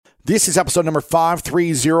This is episode number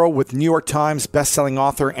 530 with New York Times bestselling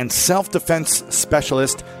author and self-defense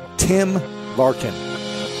specialist, Tim Larkin.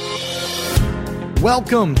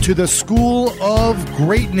 Welcome to the School of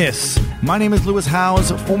Greatness. My name is Lewis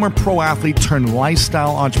Howes, former pro athlete turned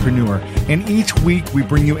lifestyle entrepreneur, and each week we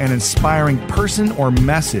bring you an inspiring person or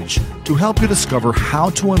message to help you discover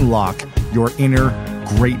how to unlock your inner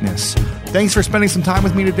greatness. Thanks for spending some time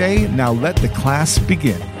with me today. Now let the class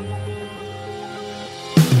begin.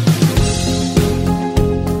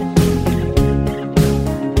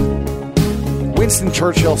 Winston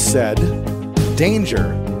Churchill said,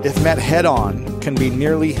 "Danger, if met head-on, can be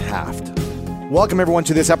nearly halved." Welcome, everyone,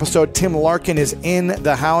 to this episode. Tim Larkin is in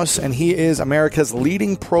the house, and he is America's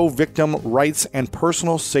leading pro-victim rights and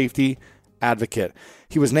personal safety advocate.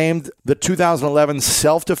 He was named the 2011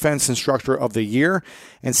 Self-Defense Instructor of the Year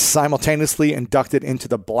and simultaneously inducted into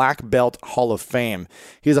the Black Belt Hall of Fame.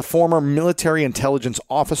 He is a former military intelligence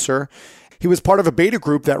officer. He was part of a beta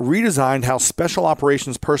group that redesigned how special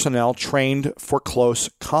operations personnel trained for close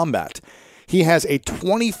combat. He has a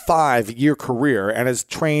 25-year career and has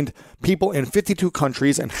trained people in 52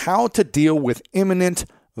 countries in how to deal with imminent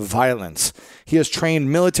violence. He has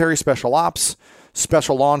trained military special ops,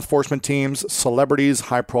 special law enforcement teams, celebrities,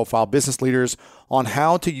 high-profile business leaders on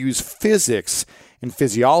how to use physics and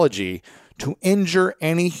physiology to injure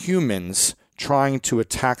any humans trying to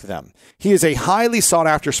attack them. He is a highly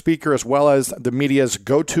sought-after speaker as well as the media's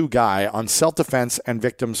go-to guy on self-defense and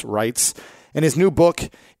victims' rights. And his new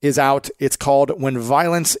book is out. It's called When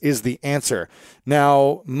Violence is the Answer.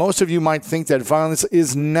 Now, most of you might think that violence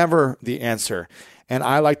is never the answer, and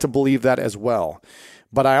I like to believe that as well.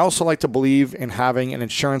 But I also like to believe in having an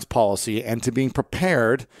insurance policy and to being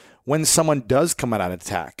prepared when someone does come out an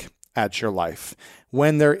attack at your life.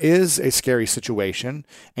 When there is a scary situation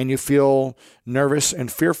and you feel nervous and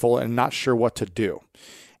fearful and not sure what to do.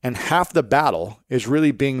 And half the battle is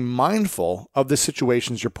really being mindful of the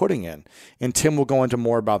situations you're putting in. And Tim will go into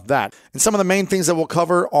more about that. And some of the main things that we'll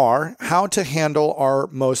cover are how to handle our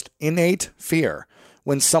most innate fear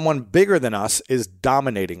when someone bigger than us is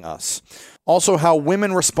dominating us. Also, how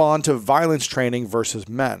women respond to violence training versus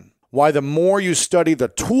men. Why the more you study the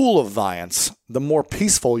tool of violence, the more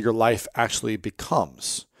peaceful your life actually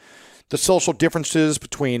becomes. The social differences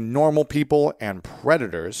between normal people and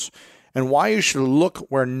predators, and why you should look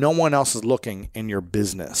where no one else is looking in your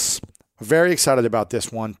business. Very excited about this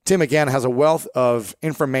one. Tim, again, has a wealth of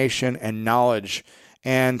information and knowledge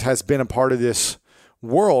and has been a part of this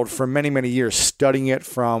world for many, many years, studying it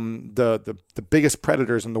from the biggest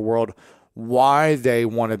predators in the world, why they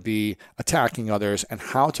want to be attacking others, and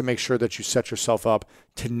how to make sure that you set yourself up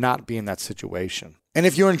to not be in that situation. And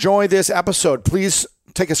if you enjoy this episode, please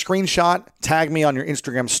take a screenshot, tag me on your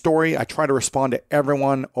Instagram story. I try to respond to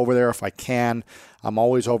everyone over there if I can. I'm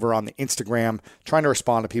always over on the Instagram trying to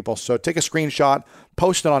respond to people. So take a screenshot,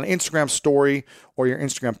 post it on Instagram story or your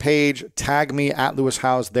Instagram page. Tag me at Lewis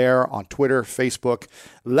Howes there on Twitter, Facebook.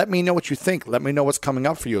 Let me know what you think. Let me know what's coming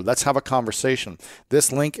up for you. Let's have a conversation.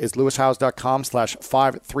 This link is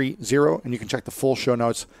lewishowes.com/530, and you can check the full show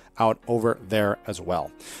notes out over there as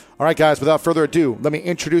well. All right, guys, without further ado, let me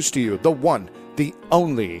introduce to you the one, the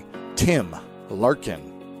only Tim Larkin.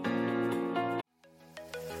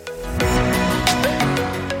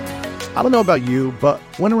 I don't know about you, but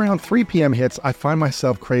when around 3 p.m. hits, I find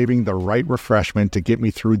myself craving the right refreshment to get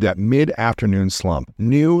me through that mid-afternoon slump.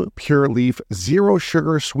 New Pure Leaf Zero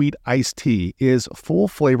Sugar Sweet Iced Tea is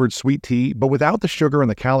full-flavored sweet tea, but without the sugar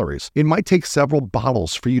and the calories. It might take several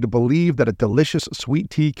bottles for you to believe that a delicious sweet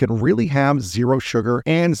tea can really have zero sugar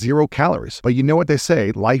and 0 calories. But you know what they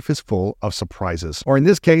say, life is full of surprises, or in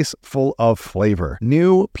this case, full of flavor.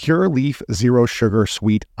 New Pure Leaf Zero Sugar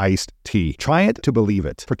Sweet Iced Tea. Try it to believe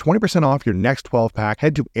it. For 20% off your next 12-pack,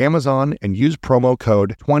 head to Amazon and use promo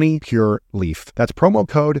code 20PureLeaf. That's promo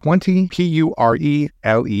code 20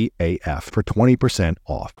 PURELEAF for 20%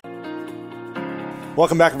 off.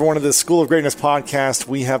 Welcome back, everyone, to the School of Greatness podcast.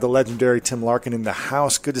 We have the legendary Tim Larkin in the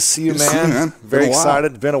house. Good to see you, man. Very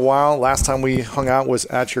excited. Been a while. Last time we hung out was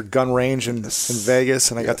at your gun range in Vegas,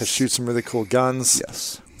 and I got to shoot some really cool guns.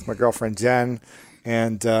 Yes. With my girlfriend, Jen.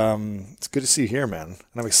 And it's good to see you here, man. And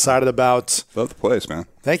I'm excited about... Love the place, man.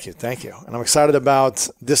 Thank you. And I'm excited about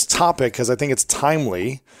this topic because I think it's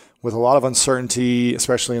timely with a lot of uncertainty,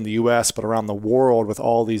 especially in the U.S., but around the world with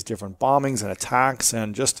all these different bombings and attacks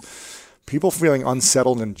and just people feeling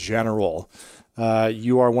unsettled in general.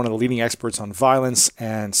 You are one of the leading experts on violence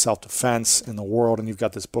and self-defense in the world, and you've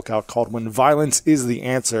got this book out called When Violence is the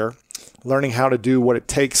Answer, Learning How to Do What It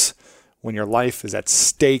Takes When Your Life is at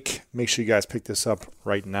Stake. Make sure you guys pick this up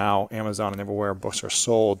right now. Amazon and everywhere books are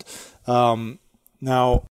sold.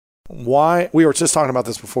 Now, why we were just talking about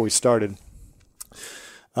this before we started.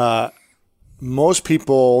 Most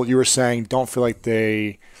people, you were saying, don't feel like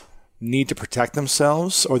they need to protect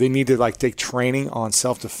themselves, or they need to like take training on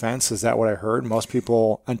self-defense. Is that what I heard? Most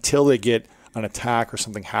people, until they get an attack or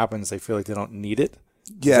something happens, they feel like they don't need it.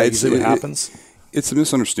 Yeah, it's what happens. It's a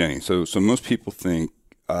misunderstanding. So most people think,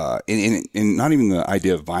 and not even the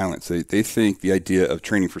idea of violence. They think the idea of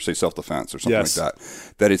training for, say, self-defense or something like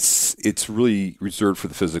that it's really reserved for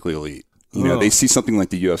the physically elite. You know, they see something like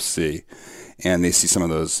the UFC, and they see some of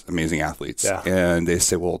those amazing athletes, and they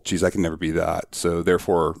say, well, geez, I can never be that. So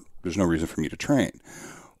therefore, there's no reason for me to train.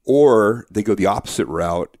 Or they go the opposite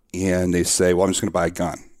route, and they say, well, I'm just going to buy a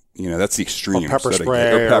gun. You know, that's the extreme. Or pepper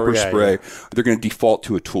spray. They're going to default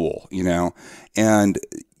to a tool, you know. And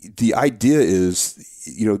the idea is,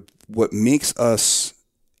 you know, what makes us,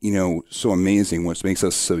 you know, so amazing, what makes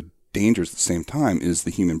us so dangerous at the same time is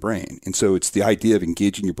the human brain. And so it's the idea of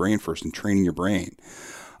engaging your brain first and training your brain.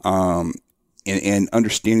 And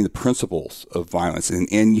understanding the principles of violence.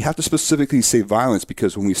 And you have to specifically say violence,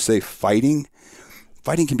 because when we say fighting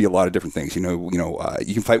can be a lot of different things. You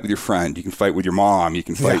can fight with your friend, you can fight with your mom, you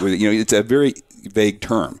can fight with, you know, it's a very vague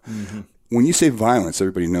term. Mm-hmm. When you say violence,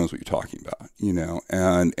 everybody knows what you're talking about, you know,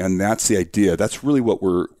 and that's the idea. That's really what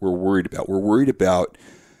we're worried about. We're worried about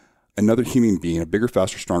another human being, a bigger,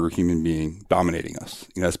 faster, stronger human being dominating us.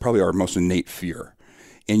 You know, that's probably our most innate fear.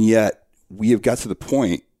 And yet we have got to the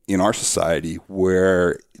point in our society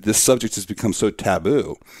where this subject has become so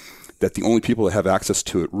taboo that the only people that have access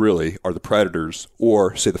to it really are the predators,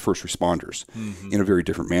 or say the first responders, in a very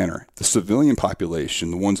different manner. The civilian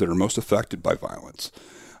population, the ones that are most affected by violence,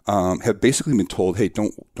 have basically been told, hey,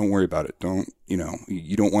 don't worry about it.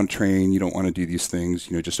 You don't want to train. You don't want to do these things.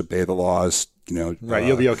 You know, just obey the laws. You know, right.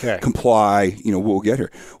 You'll be okay. Comply. You know, we'll get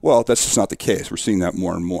here. Well, that's just not the case. We're seeing that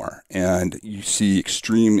more and more. And you see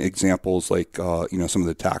extreme examples like, you know, some of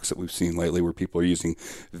the attacks that we've seen lately where people are using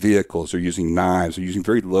vehicles or using knives or using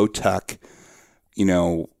very low tech, you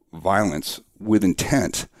know, violence with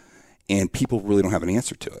intent, and people really don't have an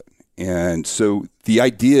answer to it. And so the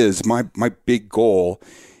idea is my big goal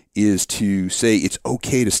is to say it's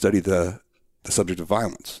okay to study the subject of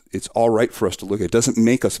violence. It's all right for us to look at it. It doesn't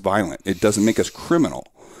make us violent. It doesn't make us criminal,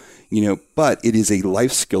 you know, but it is a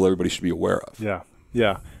life skill everybody should be aware of. Yeah.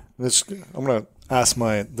 Yeah. I'm going to ask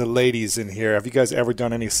the ladies in here, have you guys ever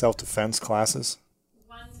done any self-defense classes?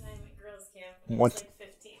 One time at girls' camp when I was like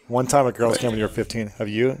 15. One time at girls' camp when you were 15. Have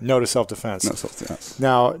you? No to self-defense. No self-defense.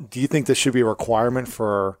 Now, do you think this should be a requirement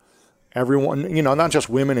for everyone, you know, not just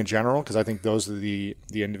women in general, because I think those are the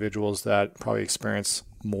individuals that probably experience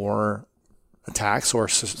more attacks or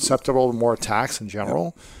susceptible to more attacks in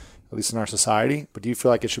general, at least in our society. But do you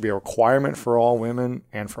feel like it should be a requirement for all women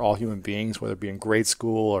and for all human beings, whether it be in grade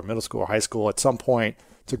school or middle school or high school, at some point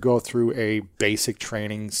to go through a basic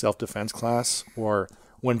training self-defense class, or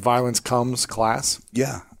when violence comes class?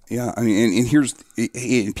 Yeah. Yeah, I mean,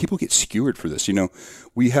 and people get skewered for this. You know,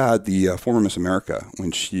 we had the former Miss America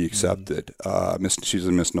when she accepted. She's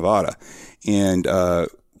a Miss Nevada, and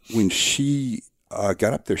when she got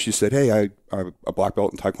up there, she said, "Hey, I'm a black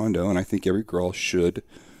belt in Taekwondo, and I think every girl should,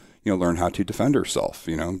 you know, learn how to defend herself."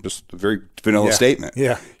 You know, just a very vanilla statement.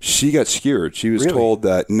 Yeah, she got skewered. She was told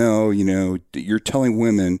that no, you know, you're telling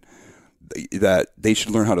women that they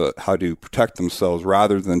should learn how to protect themselves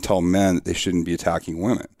rather than tell men that they shouldn't be attacking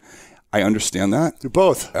women. I understand that. You're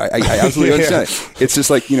both. I absolutely understand. It's just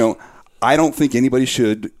like, you know, I don't think anybody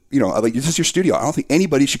should, you know, like, this is your studio. I don't think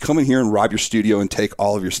anybody should come in here and rob your studio and take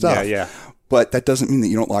all of your stuff. Yeah. But that doesn't mean that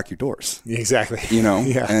you don't lock your doors. Exactly. You know?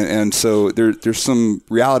 Yeah. And so there's some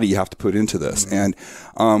reality you have to put into this.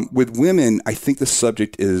 Mm-hmm. And with women, I think the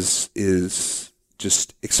subject is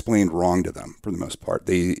just explained wrong to them for the most part.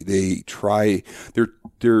 They're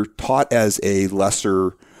taught as a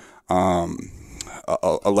lesser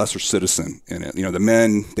citizen in it. You know, the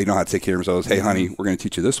men, they know how to take care of themselves. Hey, honey, we're going to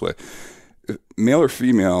teach you this way. Male or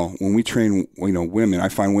female, when we train, you know, women, I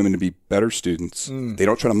find women to be better students. They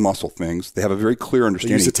don't try to muscle things. They have a very clear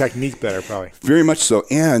understanding. They use the technique better, probably. Very much so.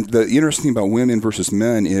 And the interesting thing about women versus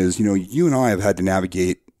men is, you know, you and I have had to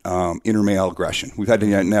navigate intermale aggression. We've had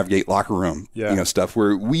to navigate locker room, you know, stuff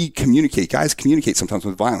where we communicate. Guys communicate sometimes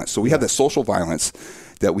with violence. So we have that social violence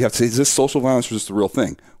that we have to say, is this social violence or is this the real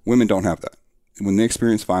thing? Women don't have that. When they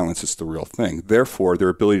experience violence, it's the real thing. Therefore, their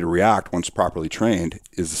ability to react once properly trained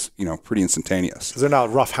is, you know, pretty instantaneous. Because they're not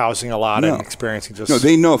roughhousing a lot and experiencing just... No,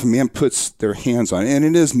 they know if a man puts their hands on it, and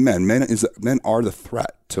it is men. Men are the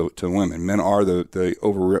threat to women. Men are the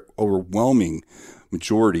overwhelming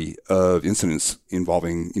majority of incidents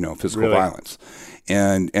involving, physical Really? violence.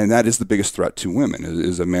 And that is the biggest threat to women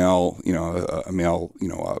is a male,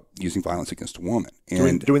 using violence against a woman.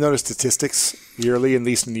 And Do we know the statistics yearly, at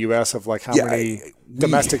least in the U.S., of like how many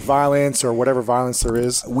domestic violence or whatever violence there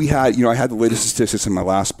is? we had, I had the latest statistics in my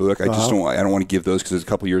last book. I just I don't want to give those because it's a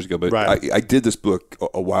couple of years ago, but Right. I did this book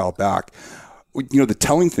a while back. The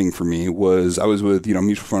telling thing for me was I was with, a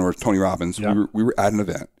mutual friend of ours, Tony Robbins. Yeah. We were at an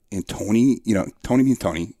event, and Tony being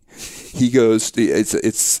Tony, he goes,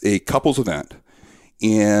 it's a couples event.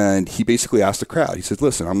 And he basically asked the crowd, he said,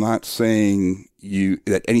 listen, I'm not saying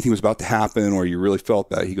that anything was about to happen or you really felt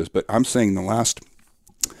that. He goes, but I'm saying in the last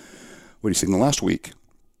week,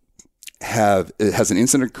 has an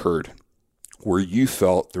incident occurred where you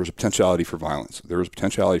felt there was a potentiality for violence. There was a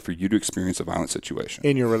potentiality for you to experience a violent situation.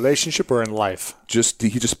 In your relationship or in life? He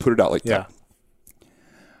just put it out like Yeah. that.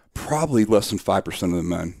 Probably less than 5% of the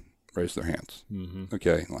men raised their hands. Mm-hmm.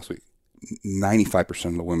 Okay, last week. 95%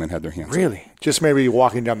 of the women had their hands up. Really? Just maybe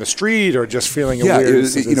walking down the street or just feeling a Yeah, weird... it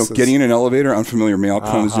was, getting in an elevator, unfamiliar male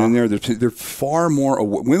comes in there. They're far more,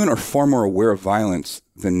 women are far more aware of violence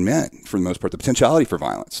than men for the most part, the potentiality for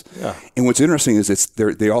violence. Yeah. And what's interesting is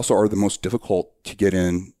they also are the most difficult to get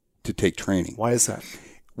in to take training. Why is that?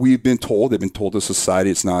 They've been told to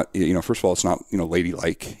society, it's not, first of all, it's not,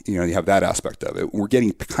 ladylike, you have that aspect of it. We're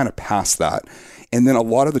getting kind of past that. And then a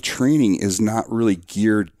lot of the training is not really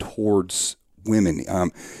geared towards women.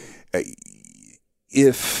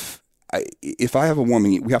 If I have a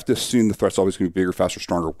woman, we have to assume the threat's always going to be bigger, faster,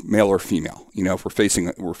 stronger, male or female, if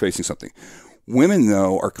we're facing something. Women,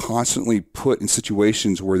 though, are constantly put in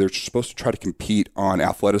situations where they're supposed to try to compete on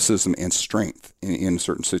athleticism and strength in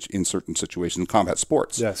certain situations in combat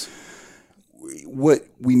sports. Yes. What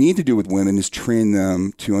we need to do with women is train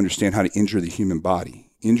them to understand how to injure the human body.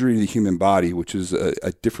 Injury to the human body, which is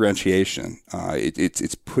a differentiation.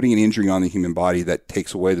 It's putting an injury on the human body that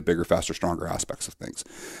takes away the bigger, faster, stronger aspects of things.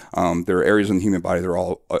 There are areas in the human body that are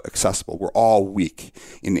all accessible. We're all weak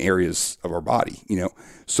in areas of our body,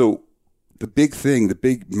 So the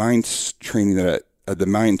big mind training the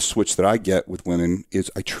mind switch that I get with women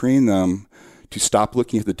is I train them to stop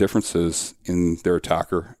looking at the differences in their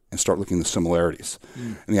attacker and start looking at the similarities.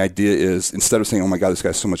 And the idea is, instead of saying, oh my God, this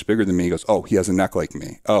guy's so much bigger than me, he goes, oh, he has a neck like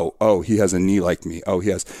me. Oh, he has a knee like me.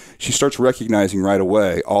 She starts recognizing right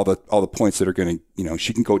away all the points that are going to,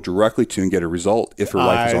 she can go directly to and get a result if her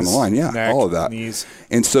life is on the line. Yeah, neck, all of that. knees.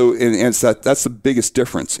 And so, and it's that's the biggest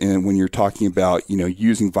difference in when you're talking about,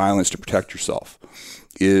 using violence to protect yourself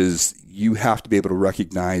is you have to be able to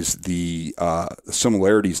recognize the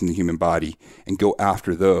similarities in the human body and go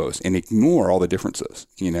after those and ignore all the differences,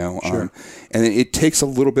 Sure. And it takes a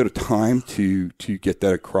little bit of time to get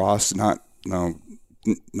that across, not a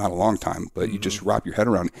long time, but you just wrap your head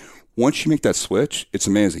around it. Once you make that switch, it's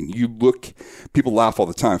amazing. People laugh all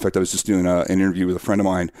the time. In fact, I was just doing an interview with a friend of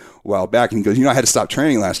mine a while back, and he goes, I had to stop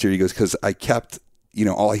training last year. He goes, because I kept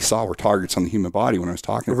all he saw were targets on the human body when I was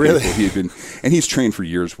talking to people. He had been, and he's trained for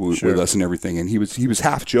years with us and everything. And he was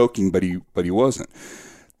half joking, but he wasn't.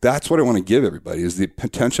 That's what I want to give everybody is the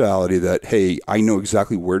potentiality that, hey, I know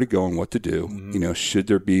exactly where to go and what to do. Mm-hmm. Should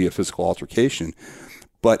there be a physical altercation,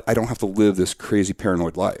 but I don't have to live this crazy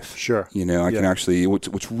paranoid life. Sure. I can actually,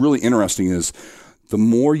 what's really interesting is the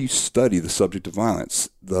more you study the subject of violence,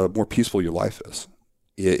 the more peaceful your life is.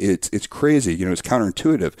 It's crazy. It's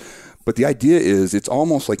counterintuitive. But the idea is it's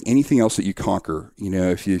almost like anything else that you conquer.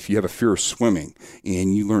 If you have a fear of swimming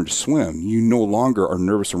and you learn to swim, you no longer are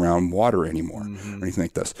nervous around water anymore or anything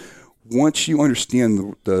like this. Once you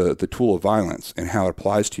understand the tool of violence and how it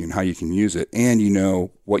applies to you and how you can use it, and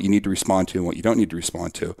what you need to respond to and what you don't need to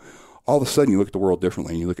respond to, all of a sudden you look at the world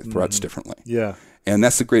differently and you look at threats differently. Yeah. And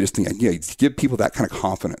that's the greatest thing. Yeah, to give people that kind of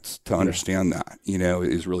confidence to understand that,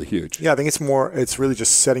 is really huge. Yeah, I think it's really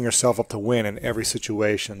just setting yourself up to win in every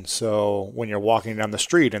situation. So when you're walking down the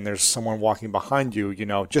street and there's someone walking behind you,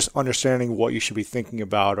 just understanding what you should be thinking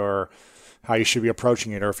about or how you should be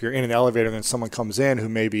approaching it. Or if you're in an elevator and then someone comes in who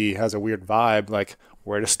maybe has a weird vibe, like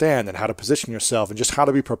where to stand and how to position yourself and just how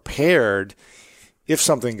to be prepared if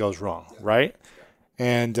something goes wrong, right?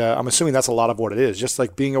 And I'm assuming that's a lot of what it is, just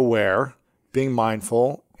like being aware, being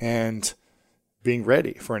mindful, and being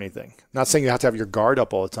ready for anything. Not saying you have to have your guard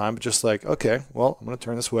up all the time, but just like, okay, well, I'm going to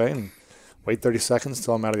turn this way and wait 30 seconds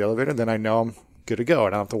till I'm out of the elevator. Then I know I'm good to go. I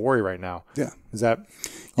don't have to worry right now. Yeah. Is that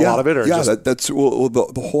a lot of it? Or that's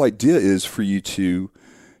the whole idea is for you to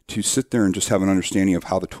sit there and just have an understanding of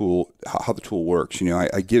how the tool works.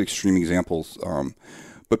 I give extreme examples,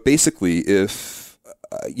 but basically if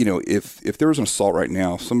there was an assault right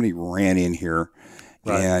now, if somebody ran in here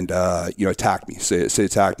and attacked me. Say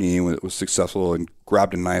attacked me and was successful and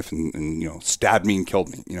grabbed a knife and stabbed me and killed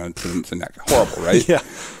me. To the neck. Horrible, right? Yeah,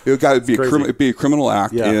 it'd be a criminal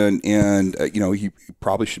act, yeah. and he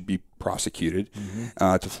probably should be prosecuted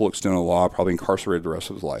to full extent of the law, probably incarcerated the rest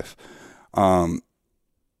of his life.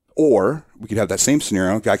 Or we could have that same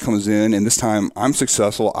scenario. Guy comes in, and this time I'm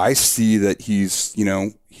successful. I see that he's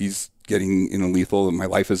getting lethal, and my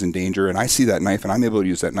life is in danger, and I see that knife, and I'm able to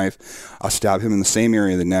use that knife. I'll stab him in the same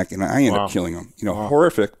area of the neck, and I end up killing him.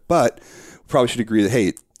 Horrific, but we probably should agree that,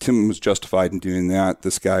 hey, Tim was justified in doing that.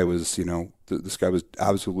 This guy was, this guy was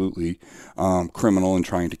absolutely criminal in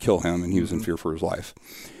trying to kill him, and he was in fear for his life.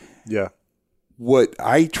 Yeah. What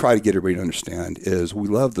I try to get everybody to understand is we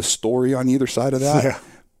love the story on either side of that. Yeah.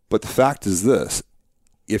 But the fact is this: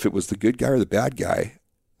 if it was the good guy or the bad guy,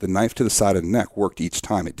 the knife to the side of the neck worked each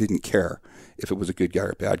time. It didn't care if it was a good guy or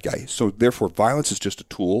a bad guy. So therefore, violence is just a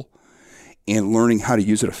tool, and learning how to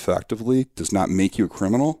use it effectively does not make you a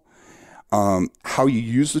criminal. How you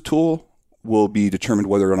use the tool will be determined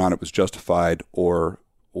whether or not it was justified or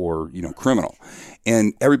criminal.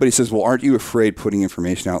 And everybody says, well, aren't you afraid putting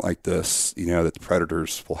information out like this, that the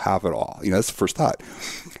predators will have it all? That's the first thought.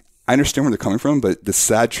 I understand where they're coming from, but the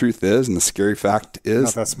sad truth is, and the scary fact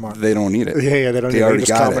is, they don't need it. Yeah, they don't need it. They already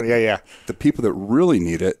got it. Yeah. The people that really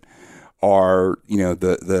need it are,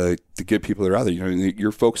 the good people that are out there.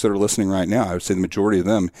 Your folks that are listening right now, I would say the majority of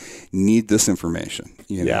them need this information.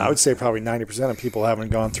 Yeah, I would say probably 90% of people haven't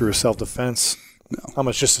gone through self-defense. No.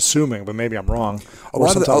 I'm just assuming, but maybe I'm wrong. A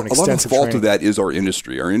lot of the fault of that is our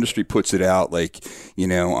industry. Our industry puts it out like,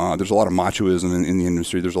 there's a lot of machoism in the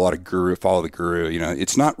industry. There's a lot of guru, follow the guru.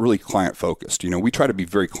 It's not really client focused. We try to be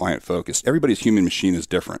very client focused. Everybody's human machine is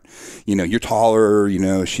different. You're taller,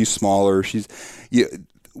 she's smaller.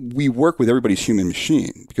 We work with everybody's human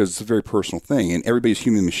machine because it's a very personal thing, and everybody's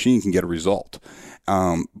human machine can get a result.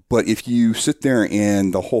 But if you sit there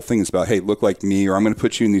and the whole thing is about, hey, look like me, or I'm going to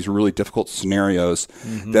put you in these really difficult scenarios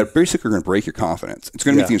that basically are going to break your confidence. It's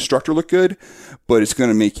going to make the instructor look good, but it's going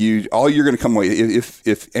to make all you're going to come away,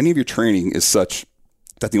 if any of your training is such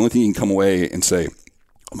that the only thing you can come away and say,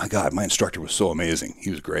 oh my God, my instructor was so amazing. He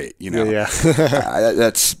was great.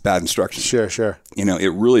 That's bad instruction. Sure.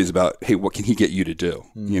 It really is about, hey, what can he get you to do?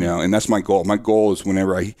 And that's my goal. My goal is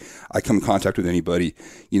whenever I come in contact with anybody,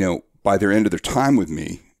 by their end of their time with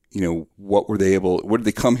me, what did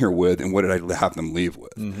they come here with, and what did I have them leave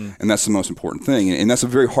with? And that's the most important thing. And that's a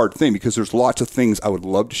very hard thing because there's lots of things I would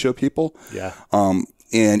love to show people. Yeah.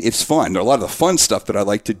 And it's fun. A lot of the fun stuff that I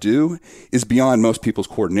like to do is beyond most people's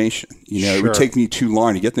coordination. It would take me too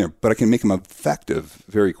long to get there, but I can make them effective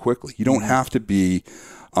very quickly. You don't have to be,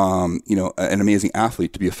 an amazing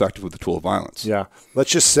athlete to be effective with the tool of violence. Yeah. Let's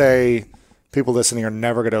just say people listening are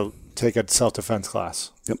never going to take a self-defense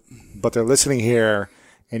class. Yep. But they're listening here,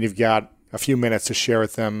 and you've got a few minutes to share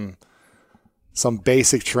with them some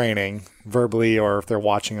basic training, verbally or if they're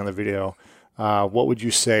watching on the video. What would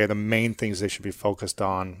you say are the main things they should be focused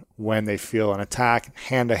on when they feel an attack,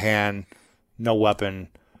 hand-to-hand, no weapon,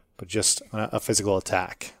 but just a physical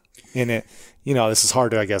attack? In it, this is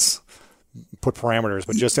hard to, I guess, put parameters,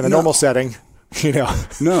 but just in a normal setting,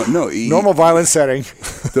 normal violent setting.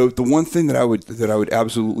 The one thing that I would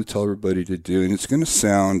absolutely tell everybody to do, and it's going to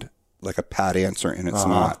sound like a pat answer, and it's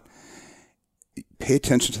not. Pay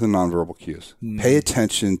attention to the nonverbal cues. Pay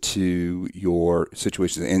attention to your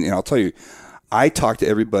situations, and I'll tell you, I talk to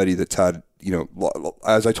everybody that's had,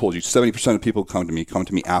 as I told you, 70% of people come to me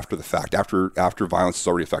after the fact, after violence has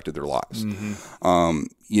already affected their lives.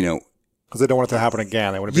 Because they don't want it to happen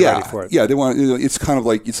again. They want to be ready for it. Yeah, they want. It's kind of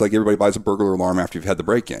like everybody buys a burglar alarm after you've had the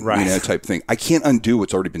break-in, right? Type thing. I can't undo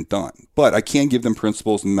what's already been done, but I can give them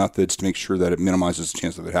principles and methods to make sure that it minimizes the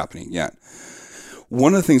chance of it happening again.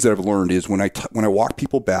 One of the things that I've learned is when I walk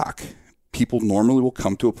people back, people normally will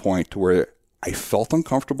come to a point to where I felt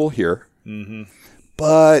uncomfortable here,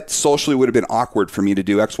 but socially it would have been awkward for me to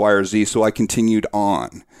do X, Y, or Z, so I continued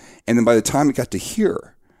on. And then by the time it got to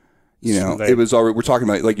here, it was already, we're talking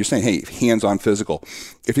about, like you're saying, hey, hands-on physical.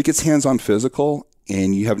 If it gets hands-on physical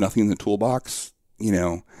and you have nothing in the toolbox,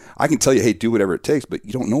 I can tell you, hey, do whatever it takes, but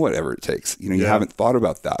you don't know whatever it takes. You haven't thought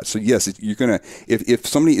about that. So yes, you're going to, if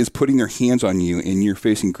somebody is putting their hands on you and you're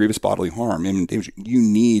facing grievous bodily harm and danger, you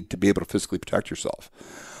need to be able to physically protect yourself.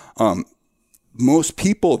 Most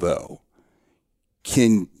people, though,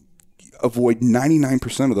 can avoid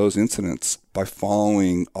 99% of those incidents by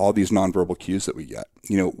following all these nonverbal cues that we get.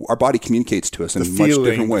 Our body communicates to us in much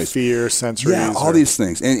different ways. Fear, sensories. Yeah, all these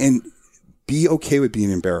things. And be okay with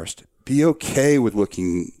being embarrassed. Be okay with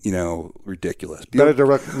looking, ridiculous. Better to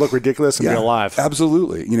look ridiculous and be alive.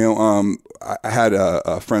 Absolutely. I had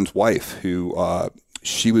a friend's wife who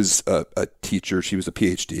she was a teacher. She was a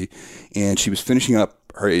PhD, and she was finishing up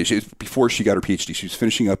before she got her PhD. She was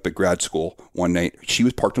finishing up at grad school one night. She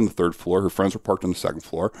was parked on the third floor. Her friends were parked on the second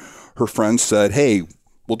floor. Her friends said, "Hey,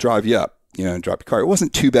 we'll drive you up. Drop your car." It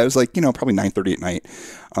wasn't too bad. It was like, probably 9:30 at night.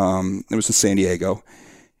 It was in San Diego.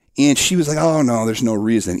 And she was like, "Oh no, there's no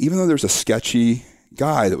reason." Even though there's a sketchy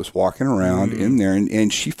guy that was walking around in there,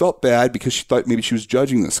 and she felt bad because she thought maybe she was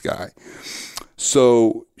judging this guy.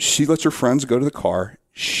 So she lets her friends go to the car.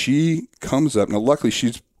 She comes up. Now, luckily,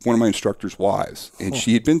 she's one of my instructor's wives, and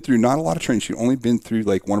she had been through not a lot of training. She'd only been through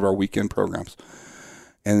like one of our weekend programs,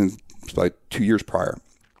 and it's like 2 years prior.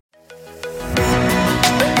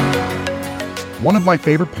 One of my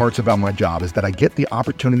favorite parts about my job is that I get the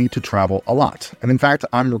opportunity to travel a lot. And in fact,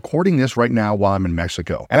 I'm recording this right now while I'm in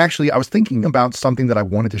Mexico. And actually, I was thinking about something that I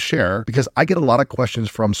wanted to share because I get a lot of questions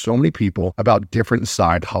from so many people about different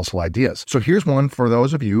side hustle ideas. So here's one for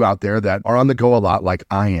those of you out there that are on the go a lot like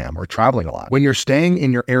I am, or traveling a lot. When you're staying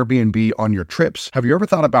in your Airbnb on your trips, have you ever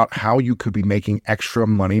thought about how you could be making extra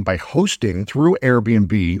money by hosting through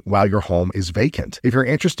Airbnb while your home is vacant? If you're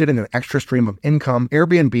interested in an extra stream of income,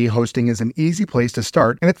 Airbnb hosting is an easy place to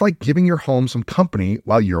start, and it's like giving your home some company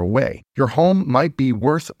while you're away. Your home might be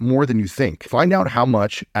worth more than you think. Find out how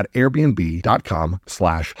much at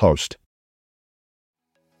airbnb.com/host.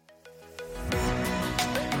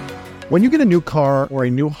 When you get a new car or a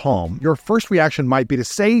new home, your first reaction might be to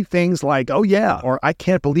say things like, "Oh yeah," or "I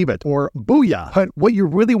can't believe it," or "Booyah." But what you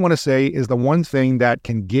really want to say is the one thing that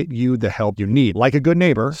can get you the help you need. Like a good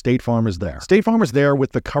neighbor, State Farm is there. State Farm is there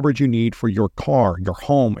with the coverage you need for your car, your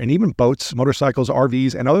home, and even boats, motorcycles,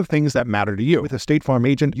 RVs, and other things that matter to you. With a State Farm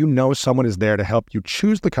agent, you know someone is there to help you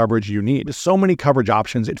choose the coverage you need. With so many coverage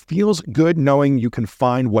options, it feels good knowing you can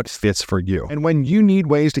find what fits for you. And when you need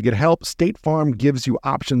ways to get help, State Farm gives you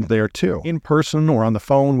options there too. In person or on the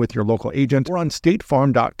phone with your local agent or on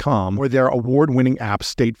statefarm.com, where their award-winning app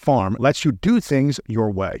State Farm lets you do things your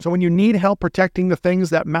way. So when you need help protecting the things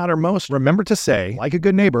that matter most, remember to say, like a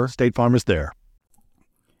good neighbor, State Farm is there.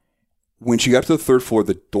 When she got to the third floor,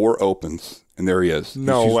 the door opens, and there he is.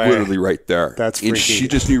 No She's way. literally right there. That's freaky. And she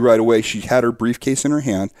just knew right away. She had her briefcase in her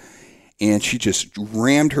hand, and she just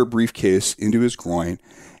rammed her briefcase into his groin.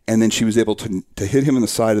 And then she was able to hit him in the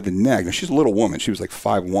side of the neck. Now, she's a little woman. She was like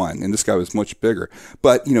 5'1", and this guy was much bigger.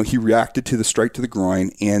 But, he reacted to the strike to the groin,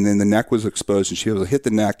 and then the neck was exposed, and she was able to hit the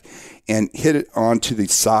neck and hit it onto the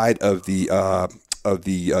side of the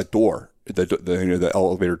door, the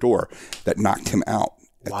elevator door, that knocked him out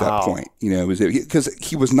at that point. It was because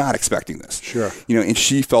he was not expecting this. Sure. And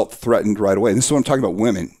she felt threatened right away. And this is what I'm talking about,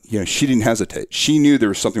 women. She didn't hesitate. She knew there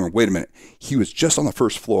was something wrong. Wait a minute. He was just on the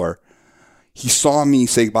first floor. He saw me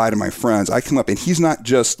say goodbye to my friends. I come up, and he's not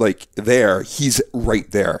just like there. He's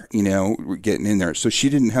right there, we're getting in there. So she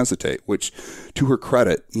didn't hesitate, which to her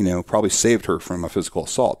credit, probably saved her from a physical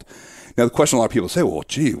assault. Now, the question a lot of people say, well,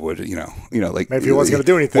 gee, what, like maybe he wasn't going to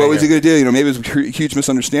do anything. What was he going to do? Maybe it was a huge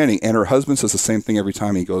misunderstanding. And her husband says the same thing every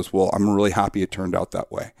time. He goes, well, I'm really happy it turned out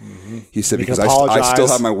that way. Mm-hmm. He said, because I still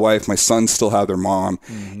have my wife, my sons still have their mom,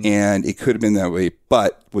 and it could have been that way.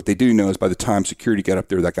 But what they do know is by the time security got up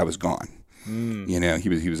there, that guy was gone.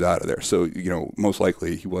 He was out of there. So, most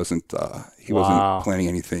likely he wasn't planning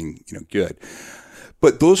anything, good.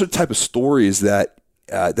 But those are the type of stories that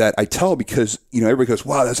I tell because, everybody goes,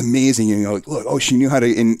 wow, that's amazing. Like, look, oh, she knew how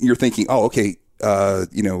to, and you're thinking, oh, okay,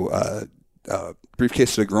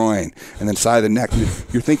 briefcase to the groin and then side of the neck.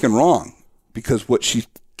 You're thinking wrong, because what she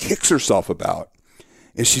kicks herself about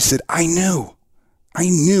is she said, I knew,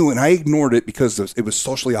 and I ignored it because it was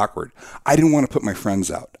socially awkward. I didn't want to put my friends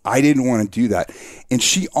out. I didn't want to do that. And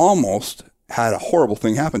she almost had a horrible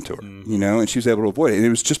thing happen to her, and she was able to avoid it. And it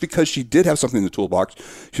was just because she did have something in the toolbox,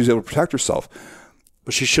 she was able to protect herself.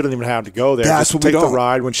 But she shouldn't even have to go there. That's just take the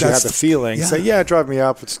ride when she had the feeling. Yeah. Say, drive me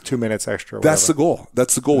up. It's 2 minutes extra. That's the goal.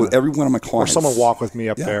 That's the goal with every one of my clients. Or someone walk with me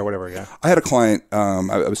up there, whatever, I had a client,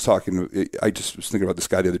 I was thinking about this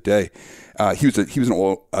guy the other day. He was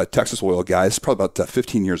a Texas oil guy. This is probably about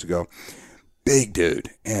 15 years ago. Big dude.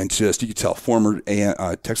 And just, you could tell, former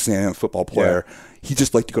Texas A&M football player. Yeah. He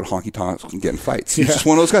just liked to go to honky tonks and get in fights. He's just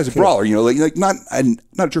one of those guys, a brawler, like not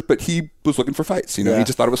a jerk, but he was looking for fights. He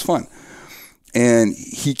just thought it was fun. And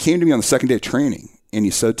he came to me on the second day of training, and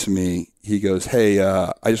he said to me, he goes, hey,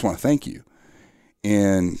 I just want to thank you.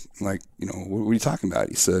 And what are you talking about?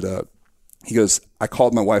 He said, he goes, I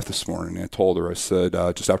called my wife this morning, and I told her, I said,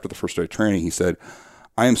 just after the first day of training, he said,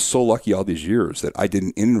 I am so lucky all these years that I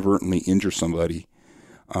didn't inadvertently injure somebody,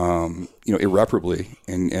 irreparably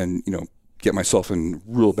and get myself in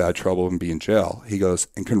real bad trouble and be in jail. He goes,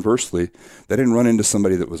 and conversely, they didn't run into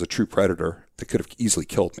somebody that was a true predator that could have easily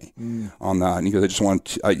killed me on that. And he goes, I just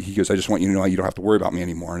want you to know you don't have to worry about me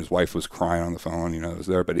anymore. And his wife was crying on the phone, it was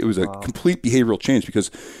there, but it was a complete behavioral change,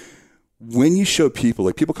 because when you show people,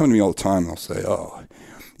 like people come to me all the time and they'll say,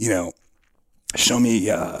 show me,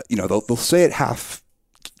 they'll say it half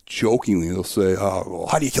jokingly. They'll say, well,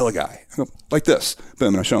 how do you kill a guy? I go, like this.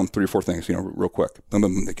 Boom. And I show them 3 or 4 things, real quick. Boom,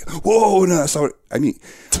 boom, they go, whoa, no, that's not what I mean.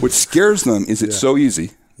 What scares them is it's so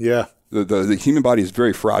easy. Yeah. The human body is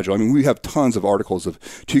very fragile. I mean, we have tons of articles of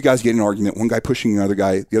 2 guys getting in an argument, one guy pushing the other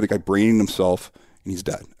guy braining himself, and he's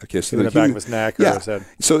dead. Okay, so in the back of his neck or his head.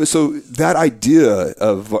 So that idea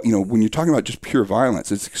of, when you're talking about just pure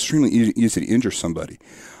violence, it's extremely easy to injure somebody.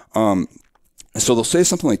 So they'll say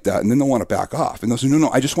something like that, and then they'll want to back off. And they'll say, no,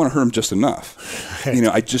 I just want to hurt him just enough.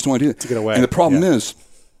 I just want to do it. To get away. And the problem is,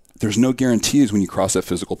 there's no guarantees when you cross that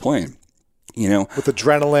physical plane. With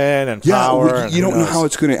adrenaline and power. You don't know how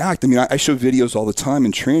it's going to act. I mean, I show videos all the time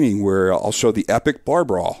in training where I'll show the epic bar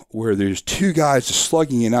brawl, where there's 2 guys just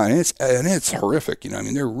slugging it out, and it's horrific.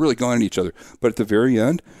 They're really going at each other. But at the very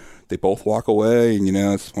end, they both walk away, and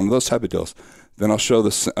it's one of those type of deals. Then I'll show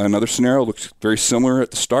another scenario, looks very similar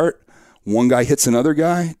at the start. One guy hits another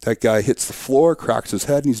guy. That guy hits the floor, cracks his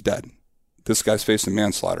head, and he's dead. This guy's facing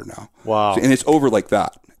manslaughter now. Wow. And it's over like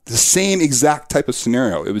that. The same exact type of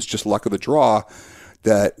scenario. It was just luck of the draw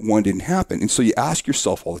that one didn't happen. And so you ask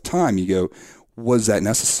yourself all the time, you go, was that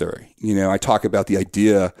necessary? I talk about the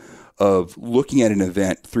idea of looking at an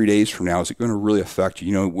event 3 days from now. Is it going to really affect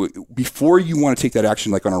you? Before you want to take that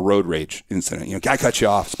action, like on a road rage incident, guy cuts you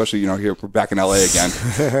off, especially, here we're back in LA again.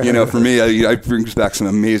 For me, I brings back some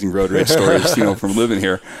amazing road rage stories, from living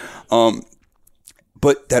here.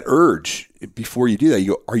 But that urge, before you do that,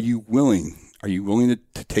 you go, are you willing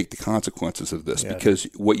to take the consequences of this? Yeah. Because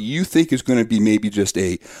what you think is going to be maybe just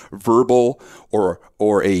a verbal or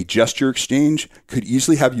a gesture exchange could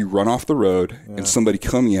easily have you run off the road and somebody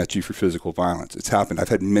coming at you for physical violence. It's happened. I've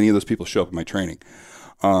had many of those people show up in my training.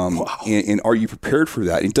 Wow. And are you prepared for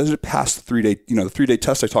that? And does it pass the 3-day, the 3-day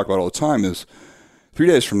test I talk about all the time is 3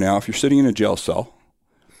 days from now, if you're sitting in a jail cell,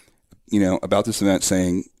 about this event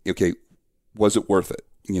saying, okay, was it worth it?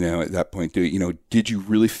 At that point, did you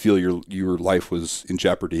really feel your life was in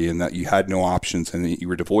jeopardy and that you had no options and that you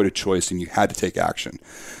were devoid of choice and you had to take action?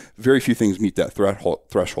 Very few things meet that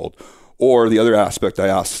threshold. Or the other aspect I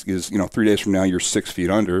ask is, 3 days from now, you're 6 feet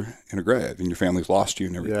under in a grave and your family's lost you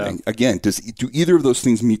and everything. Yeah. Again, do either of those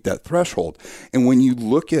things meet that threshold? And when you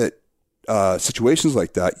look at situations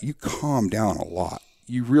like that, you calm down a lot.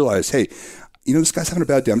 You realize, hey, this guy's having a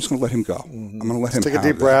bad day. I'm just going to let him go. I'm going to let him take a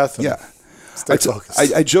deep breath. Yeah. Stay focused.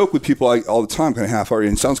 I joke with people all the time, kind of half-hearted,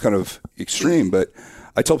 and it sounds kind of extreme, but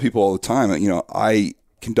I tell people all the time, I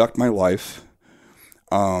conduct my life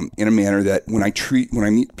in a manner that when I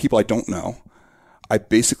meet people I don't know, I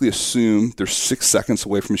basically assume they're 6 seconds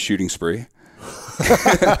away from a shooting spree.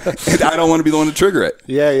 And I don't want to be the one to trigger it.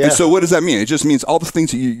 Yeah. And so what does that mean? It just means all the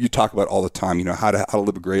things that you talk about all the time, how to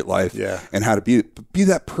live a great life and how to be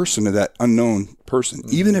that person to that unknown person,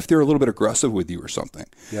 even if they're a little bit aggressive with you or something.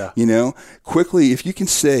 Yeah. Quickly, if you can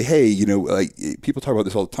say, hey, like people talk about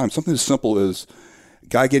this all the time, something as simple as a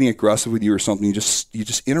guy getting aggressive with you or something, you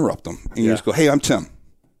just interrupt them and you just go, hey, I'm Tim.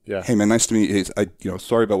 Yeah. Hey man, nice to meet you.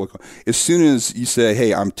 Sorry about what. As soon as you say,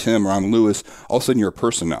 "Hey, I'm Tim" or "I'm Lewis," all of a sudden you're a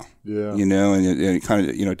person now. Yeah. And it kind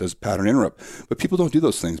of does pattern interrupt. But people don't do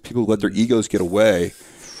those things. People let their egos get away,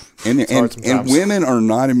 and women are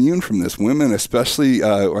not immune from this. Women, especially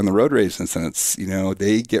on the road rage incidents,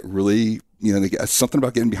 they get really. They get something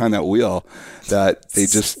about getting behind that wheel that they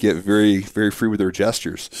just get very, very free with their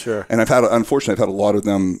gestures. Sure. And unfortunately, I've had a lot of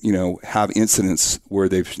them, have incidents where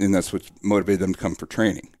and that's what motivated them to come for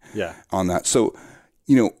training. Yeah. On that. So,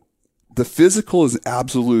 the physical is an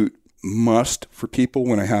absolute must for people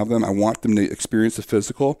when I have them. I want them to experience the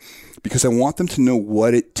physical because I want them to know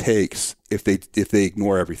what it takes if they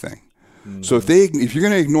ignore everything. Mm-hmm. So if you're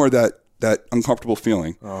going to ignore that uncomfortable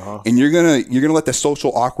feeling and you're going to let that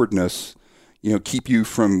social awkwardness keep you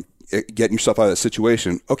from getting yourself out of that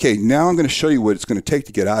situation. Okay, now I'm going to show you what it's going to take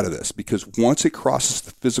to get out of this, because once it crosses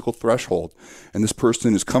the physical threshold and this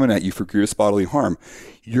person is coming at you for grievous bodily harm,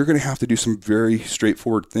 you're going to have to do some very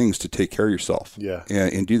straightforward things to take care of yourself. Yeah.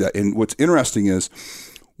 And do that. And what's interesting is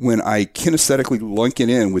when I kinesthetically link it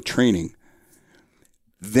in with training,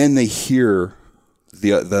 then they hear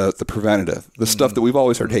the preventative, the stuff that we've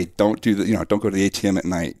always heard. Hey, don't do the, don't go to the ATM at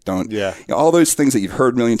night. Don't, all those things that you've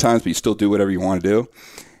heard a million times, but you still do whatever you want to do.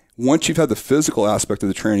 Once you've had the physical aspect of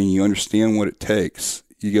the training, you understand what it takes.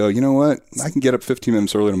 You go, you know what? I can get up 15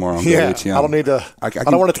 minutes early tomorrow and go to ATM. I don't need to. I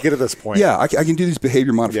don't want it to get to this point. Yeah, I can do these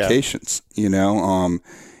behavior modifications.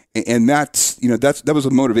 And that's that was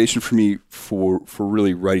a motivation for me for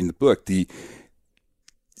really writing the book. The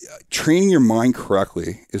training your mind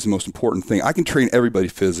correctly is the most important thing. I can train everybody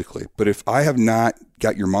physically, but if I have not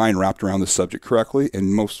got your mind wrapped around the subject correctly,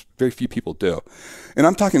 and very few people do, and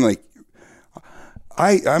I'm talking like.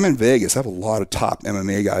 I'm in Vegas. I have a lot of top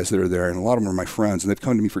MMA guys that are there, and a lot of them are my friends, and they've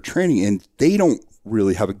come to me for training, and they don't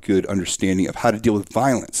really have a good understanding of how to deal with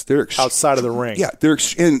violence. They're outside of the ring. Yeah,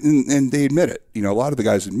 and they admit it. A lot of the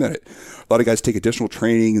guys admit it. A lot of guys take additional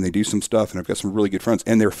training, and they do some stuff, and I've got some really good friends,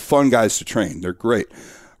 and they're fun guys to train. They're great.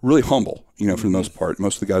 Really humble, for the most part,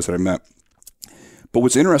 most of the guys that I met. But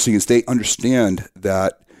what's interesting is they understand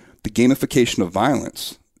that the gamification of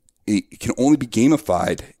violence, it can only be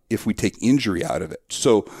gamified if we take injury out of it.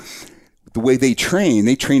 So the way they train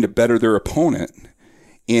to better their opponent.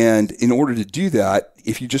 And in order to do that,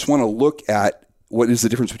 if you just want to look at what is the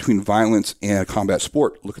difference between violence and a combat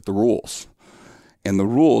sport, look at the rules. And the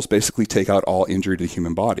rules basically take out all injury to the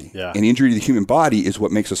human body. Yeah. And injury to the human body is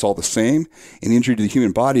what makes us all the same. And injury to the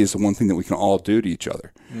human body is the one thing that we can all do to each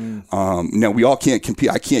other. Now, we all can't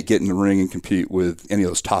compete. I can't get in the ring and compete with any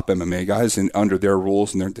of those top MMA guys and under their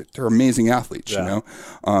rules. And they're amazing athletes,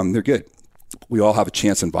 they're good. We all have a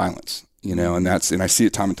chance in violence, and I see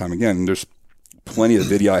it time and time again. And there's plenty of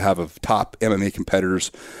video I have of top MMA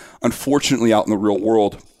competitors, unfortunately, out in the real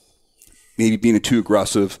world, maybe being too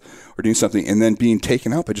aggressive or doing something and then being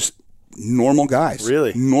taken out by just normal guys.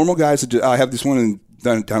 Really? Normal guys. I have this one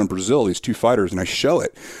down in Brazil, these two fighters, and I show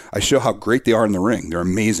it. I show how great they are in the ring. They're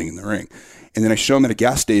amazing in the ring. And then I show them at a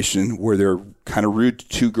gas station where they're kind of rude to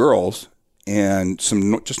two girls, and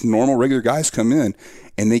some just normal, regular guys come in,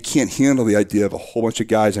 and they can't handle the idea of a whole bunch of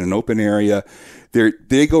guys in an open area.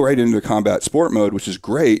 They go right into combat sport mode, which is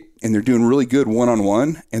great, and they're doing really good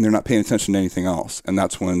one-on-one, and they're not paying attention to anything else. And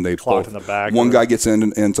that's when they Clock in the back. One guy gets in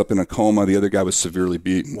and ends up in a coma. The other guy was severely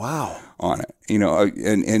beaten. Wow. On it,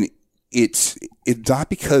 and it's not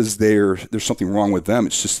because there's something wrong with them.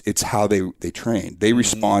 It's just it's how they train. They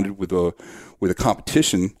responded with a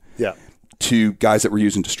competition to guys that were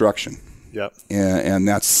using destruction. Yep. And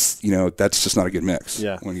that's just not a good mix.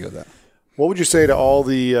 Yeah. When you go that. What would you say to all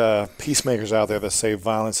the peacemakers out there that say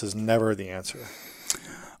violence is never the answer?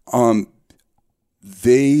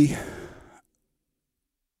 They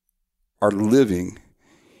are living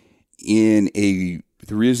in the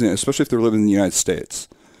reason, especially if they're living in the United States,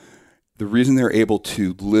 the reason they're able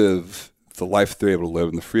to live the life they're able to live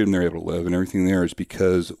and the freedom they're able to live and everything there is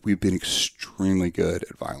because we've been extremely good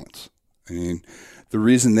at violence. I mean, the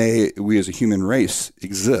reason we as a human race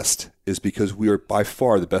exist is because we are by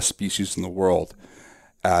far the best species in the world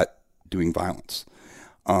at doing violence.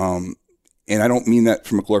 And I don't mean that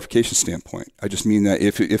from a glorification standpoint. I just mean that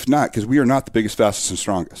if not, because we are not the biggest, fastest, and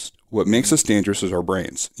strongest. What makes us dangerous is our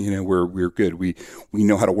brains. We're good. We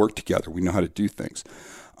know how to work together. We know how to do things.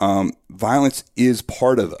 Violence is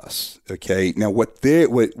part of us. Okay. Now, what they're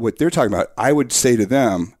talking about, I would say to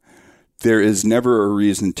them, there is never a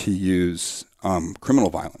reason to use criminal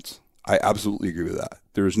violence. I absolutely agree with that.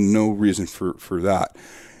 There is no reason for that.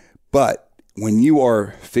 But when you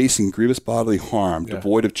are facing grievous bodily harm,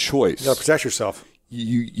 devoid of choice, you gotta protect yourself.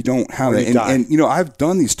 You don't have it. And I've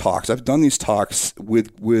done these talks.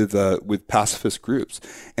 with pacifist groups,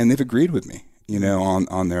 and they've agreed with me.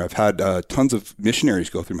 On there, I've had tons of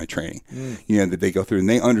missionaries go through my training. That they go through, and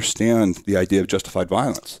they understand the idea of justified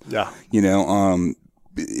violence. Yeah.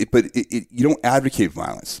 But you don't advocate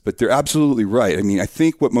violence, but they're absolutely right. I mean, I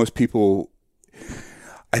think what people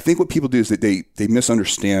do is that they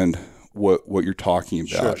misunderstand what you're talking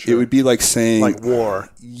about. Sure. It would be like saying like war.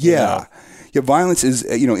 Yeah. Yeah. Violence is,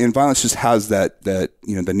 and violence just has that, the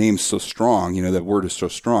name's so strong, that word is so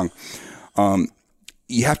strong.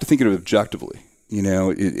 You have to think of it objectively.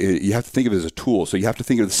 You have to think of it as a tool. So you have to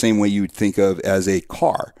think of it the same way you would think of as a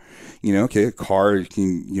car. A car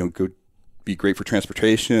can, go be great for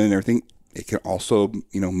transportation and everything. It can also,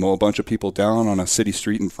 mow a bunch of people down on a city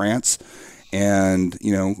street in France. And,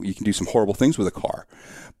 you can do some horrible things with a car.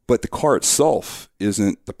 But the car itself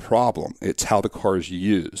isn't the problem. It's how the car is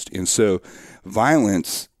used. And so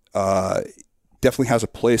violence definitely has a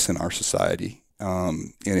place in our society.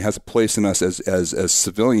 And it has a place in us as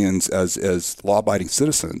civilians, as law-abiding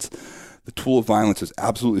citizens. The tool of violence is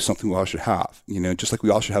absolutely something we all should have. Just like we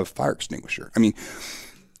all should have a fire extinguisher. I mean,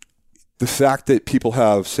 the fact that people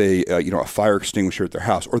have, say, a fire extinguisher at their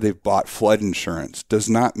house, or they've bought flood insurance, does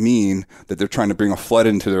not mean that they're trying to bring a flood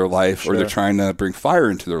into their life, or they're trying to bring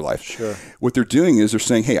fire into their life. Sure. What they're doing is they're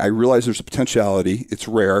saying, hey, I realize there's a potentiality. It's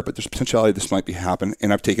rare, but there's a potentiality this might be happening,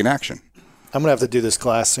 and I've taken action. I'm going to have to do this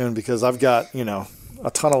class soon because I've got,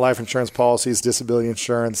 a ton of life insurance policies, disability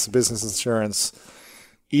insurance, business insurance.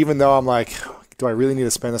 Even though I'm like, do I really need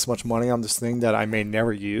to spend this much money on this thing that I may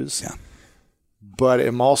never use? Yeah. But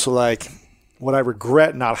I'm also like, would I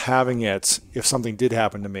regret not having it if something did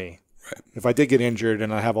happen to me? Right. If I did get injured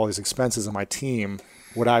and I have all these expenses in my team,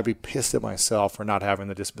 would I be pissed at myself for not having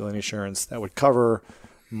the disability insurance that would cover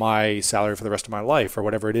my salary for the rest of my life or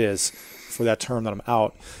whatever it is for that term that I'm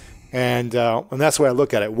out? And that's the way I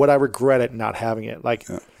look at it. Would I regret it not having it? Like,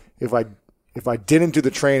 if I didn't do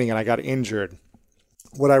the training and I got injured,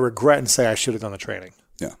 would I regret and say I should have done the training?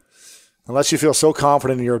 Yeah. Unless you feel so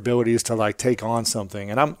confident in your abilities to like take on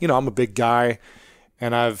something. And I'm a big guy,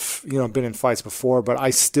 and I've been in fights before, but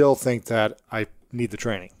I still think that I need the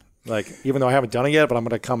training. Like, even though I haven't done it yet, but I'm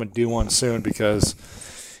going to come and do one soon because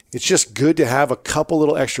it's just good to have a couple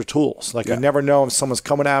little extra tools. Like, you never know if someone's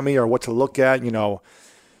coming at me or what to look at.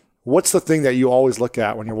 What's the thing that you always look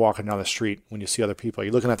at when you're walking down the street when you see other people? Are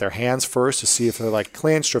you looking at their hands first to see if they're like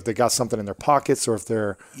clenched or if they got something in their pockets or if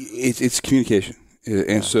they're... It's communication.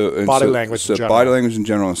 Body language in general. Body language in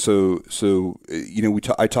general.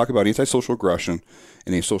 I talk about antisocial aggression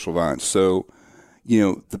and asocial violence. So,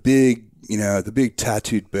 the big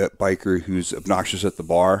tattooed biker who's obnoxious at the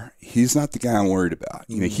bar, he's not the guy I'm worried about.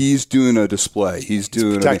 He's doing a display. He's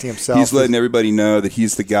protecting himself. He's letting everybody know that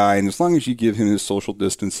he's the guy. And as long as you give him his social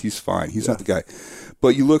distance, he's fine. He's not the guy. But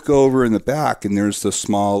you look over in the back and there's the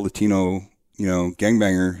small Latino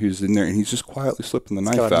gangbanger who's in there, and he's just quietly slipping the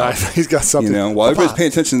knife out. He's got something. While everybody's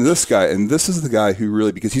paying attention to this guy, and this is the guy who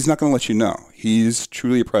really, because he's not going to let you know. He's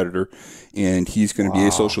truly a predator, and he's going to be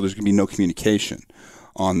asocial. There's going to be no communication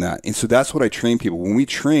on that. And so that's what I train people. When we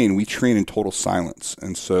train in total silence.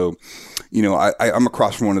 And so, I'm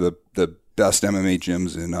across from one of the best MMA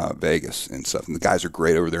gyms in Vegas and stuff. And the guys are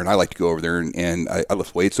great over there, and I like to go over there, and I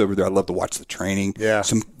lift weights over there. I love to watch the training. Yeah.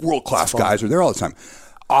 Some world-class guys are there all the time.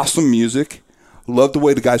 Awesome music. Love the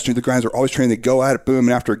way the guys train. The guys are always training. They go at it, boom,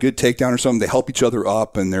 and after a good takedown or something, they help each other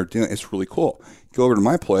up, and it's really cool. Go over to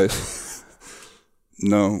my place,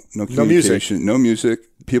 no communication, no music.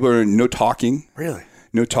 People are no talking. Really?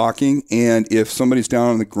 No talking. And if somebody's down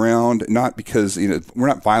on the ground, not because we're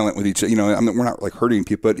not violent with each other, we're not like hurting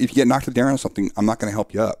people, but if you get knocked down on something, I'm not going to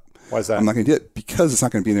help you up. Why is that? I'm not going to do it because it's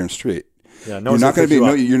not going to be there in the street. Yeah, nobody's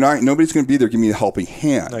going to be there giving you a helping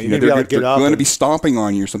hand. No, they're going to be stomping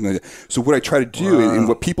on you or something like that. So what I try to do, and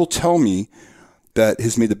what people tell me that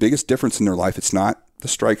has made the biggest difference in their life, it's not the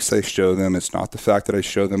strikes I show them, it's not the fact that I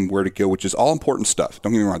show them where to go, which is all important stuff.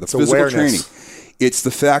 Don't get me wrong. The physical awareness. Training. It's the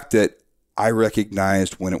fact that I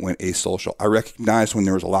recognized when it went asocial. I recognized when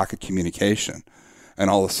there was a lack of communication. And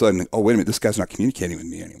all of a sudden, oh, wait a minute, this guy's not communicating with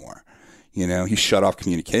me anymore. He shut off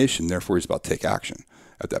communication, therefore he's about to take action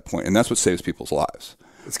at that point. And that's what saves people's lives.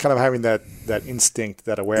 It's kind of having that instinct,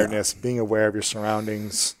 that awareness, being aware of your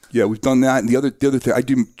surroundings. Yeah, we've done that. And the other thing, I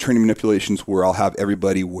do training manipulations where I'll have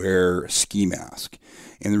everybody wear a ski mask.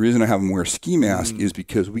 And the reason I have them wear a ski mask is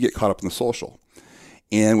because we get caught up in the social.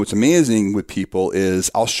 And what's amazing with people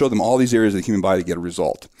is I'll show them all these areas of the human body to get a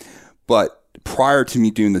result. But prior to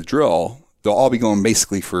me doing the drill, they'll all be going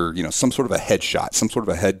basically for, some sort of a head shot, some sort of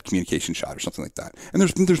a head communication shot or something like that. And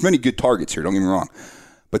there's many good targets here, don't get me wrong.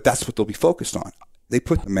 But that's what they'll be focused on. They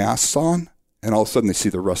put the masks on, and all of a sudden they see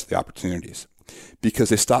the rest of the opportunities because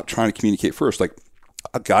they stop trying to communicate first. Like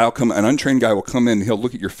an untrained guy will come in, he'll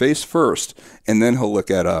look at your face first, and then he'll look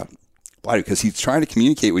at a body because he's trying to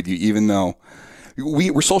communicate with you, even though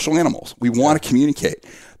we're social animals. We want to communicate.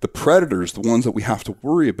 The predators, the ones that we have to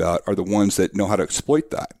worry about, are the ones that know how to exploit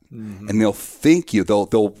that. Mm-hmm. And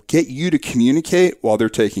they'll get you to communicate while they're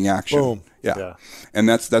taking action. Boom. Yeah. And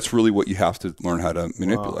that's really what you have to learn how to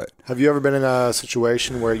manipulate. Wow. Have you ever been in a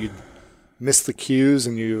situation where you missed the cues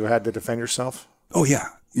and you had to defend yourself? Oh yeah.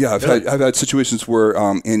 Yeah. I've had situations where,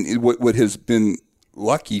 and what has been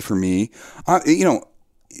lucky for me,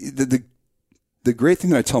 the great thing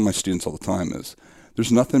that I tell my students all the time is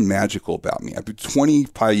there's nothing magical about me. I've been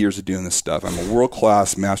 25 years of doing this stuff. I'm a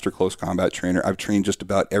world-class master close combat trainer. I've trained just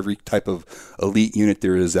about every type of elite unit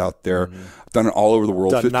there is out there. Mm-hmm. I've done it all over the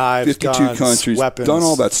world. Done knives, 52 guns, countries. weapons. Done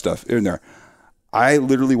all that stuff in there. I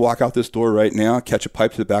literally walk out this door right now, catch a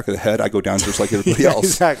pipe to the back of the head. I go down just like everybody else.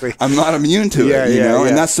 Exactly. I'm not immune to it, you know?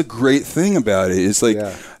 And that's the great thing about it. It's like,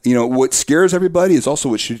 what scares everybody is also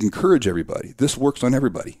what should encourage everybody. This works on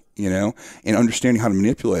everybody, and understanding how to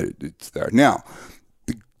manipulate it, it's there. Now,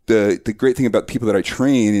 the great thing about people that I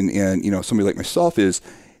train and somebody like myself is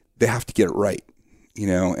they have to get it right.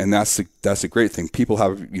 And that's the great thing. People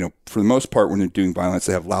have, for the most part, when they're doing violence,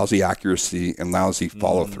 they have lousy accuracy and lousy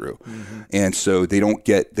follow through, and so they don't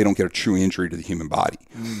get a true injury to the human body,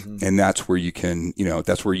 and that's where you can,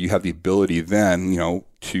 that's where you have the ability then,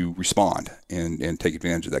 to respond and take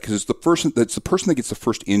advantage of that, because it's the person that gets the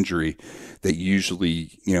first injury that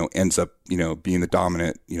usually, ends up, being the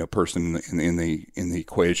dominant, person in the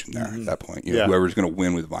equation there at that point. Whoever's going to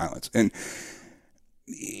win with violence. And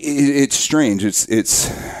it's strange.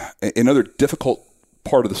 It's another difficult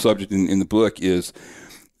part of the subject in the book is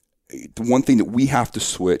the one thing that we have to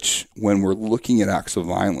switch when we're looking at acts of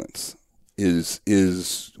violence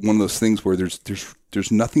is one of those things where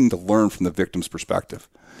there's nothing to learn from the victim's perspective.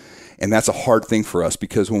 And that's a hard thing for us,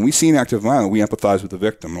 because when we see an act of violence, we empathize with the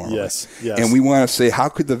victim normally. Yes. And we want to say, how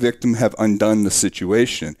could the victim have undone the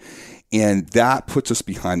situation? And that puts us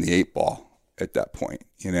behind the 8 ball at that point,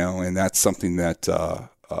 and that's something that's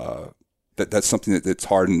something that's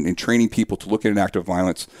hard in training people to look at an act of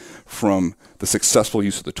violence from the successful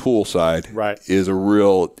use of the tool side. Right. Is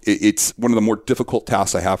it's one of the more difficult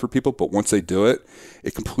tasks I have for people, but once they do it,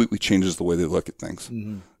 it completely changes the way they look at things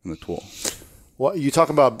in the tool. Well, you talk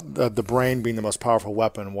about the brain being the most powerful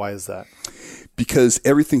weapon. Why is that? Because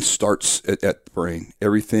everything starts at the brain.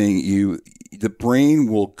 The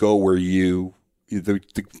brain will go where the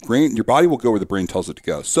brain, your body will go where the brain tells it to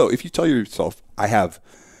go. So if you tell yourself, I have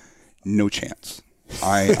no chance,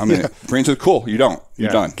 I'm in it. Brain says, cool, you don't. You're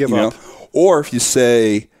done. Give up. Or if you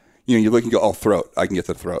say, you look and go, oh, throat, I can get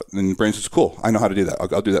the throat. And then the brain says, cool, I know how to do that.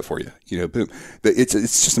 I'll do that for you. Boom. But it's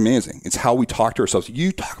just amazing. It's how we talk to ourselves.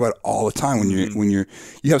 You talk about it all the time when you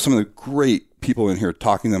have some of the great people in here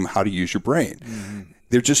talking to them how to use your brain.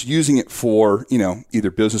 They're just using it for,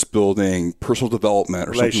 either business building, personal development,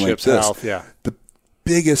 or something like this. Health, yeah. The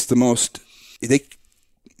biggest, the most,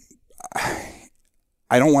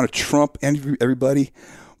 I don't want to trump everybody,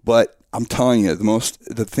 but I'm telling you,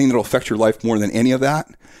 the thing that'll affect your life more than any of that,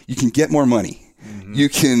 you can get more money. You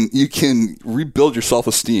can rebuild your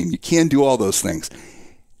self-esteem. You can do all those things.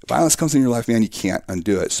 Violence comes in your life, man, you can't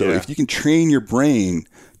undo it. So if you can train your brain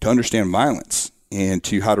to understand violence and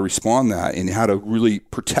to how to respond to that and how to really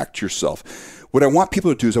protect yourself. What I want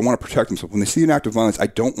people to do is I want to protect themselves. When they see an act of violence, I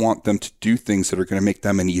don't want them to do things that are going to make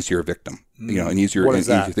them an easier victim. An easier thing. What are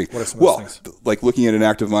some of those things? Like looking at an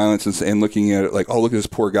act of violence and looking at it like, oh, look at this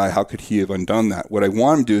poor guy. How could he have undone that? What I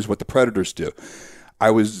want them to do is what the predators do.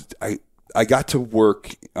 I got to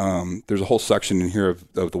work. There's a whole section in here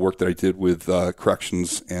of the work that I did with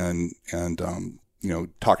corrections and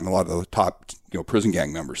talking to a lot of the top prison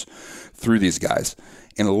gang members through these guys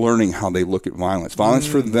and learning how they look at violence. Violence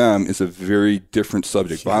for them is a very different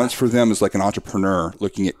subject. Yeah. Violence for them is like an entrepreneur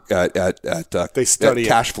looking at they study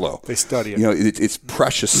cash flow. They study it. It's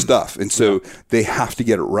precious stuff, and so they have to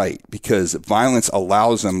get it right, because violence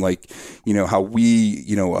allows them, like how we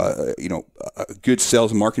a good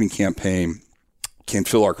sales and marketing campaign can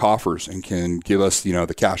fill our coffers and can give us,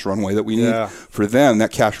 the cash runway that we need. Yeah. For them,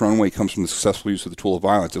 that cash runway comes from the successful use of the tool of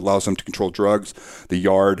violence. It allows them to control drugs, the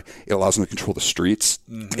yard. It allows them to control the streets.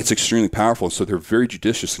 It's extremely powerful. So they're very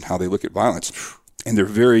judicious in how they look at violence, and they're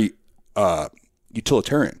very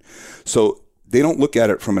utilitarian. So they don't look at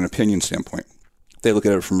it from an opinion standpoint. They look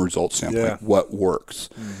at it from a result standpoint. What works.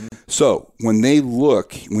 So when they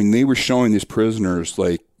were showing these prisoners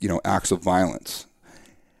acts of violence,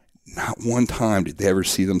 not one time did they ever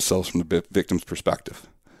see themselves from the victim's perspective.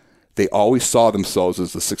 They always saw themselves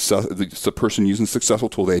as the person using the successful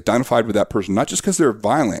tool. They identified with that person, not just because they're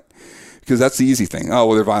violent, because that's the easy thing. Oh,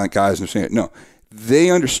 well, they're violent guys and they're saying it. No, they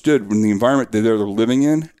understood when the environment that they're living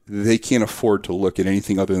in, they can't afford to look at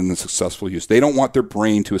anything other than the successful use. They don't want their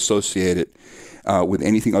brain to associate it with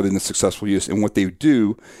anything other than the successful use. And what they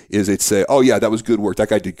do is they'd say, oh, yeah, that was good work. That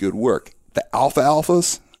guy did good work. The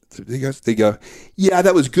alphas, they go, yeah,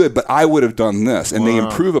 that was good, but I would have done this, and they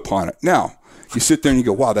improve upon it. Now, you sit there and you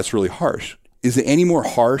go, wow, that's really harsh. Is it any more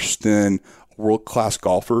harsh than a world-class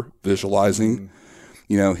golfer visualizing,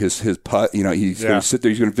 his putt? He's going to sit there,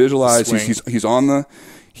 he's going to visualize. He's on the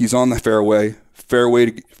fairway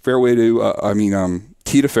to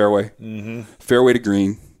tee to fairway, fairway to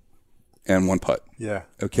green, and one putt. Yeah.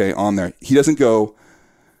 Okay, on there. He doesn't go,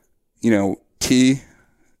 tee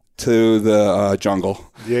to the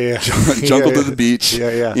jungle, jungle to the beach,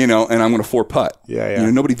 and I'm going to 4-putt.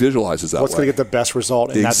 Nobody visualizes that. What's going to get the best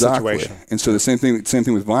result in that situation? And so the same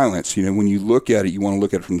thing with violence. When you look at it, you want to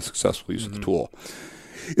look at it from the successful use of the tool.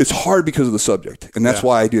 it's hard because of the subject, and that's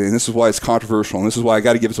why I do it. And this is why it's controversial, and this is why I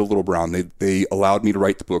got to give it a little brown. They allowed me to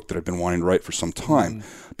write the book that I've been wanting to write for some time,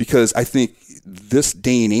 because I think this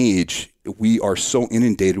day and age, we are so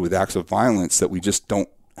inundated with acts of violence that we just don't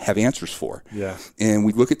have answers for. Yeah. And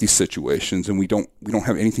we look at these situations and we don't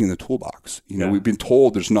have anything in the toolbox. We've been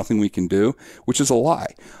told there's nothing we can do, which is a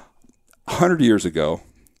lie. 100 years ago,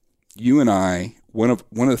 you and I, one of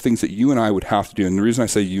the things that you and I would have to do, and the reason I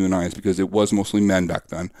say you and I is because it was mostly men back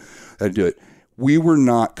then that do it. We were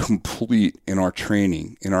not complete in our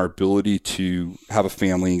training, in our ability to have a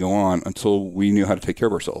family and go on until we knew how to take care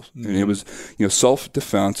of ourselves. Mm-hmm. And it was,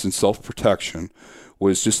 self-defense and self-protection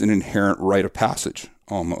was just an inherent rite of passage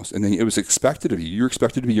almost. And then it was expected of you. You're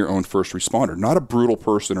expected to be your own first responder, not a brutal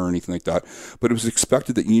person or anything like that, but it was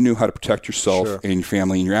expected that you knew how to protect yourself and your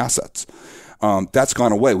family and your assets. That's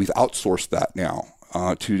gone away. We've outsourced that now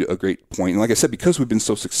to a great point. And like I said, because we've been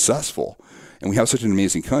so successful and we have such an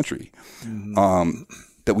amazing country,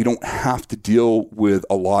 that we don't have to deal with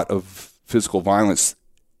a lot of physical violence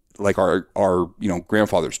like our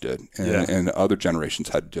grandfathers did and other generations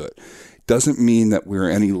had to do it. Doesn't mean that we're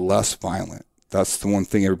any less violent. That's the one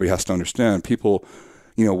thing everybody has to understand. People,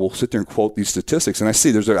 will sit there and quote these statistics. And I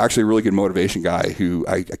see there's actually a really good motivation guy who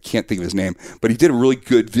I can't think of his name, but he did a really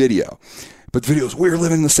good video. But the video is, we're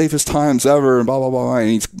living in the safest times ever, and blah, blah, blah. And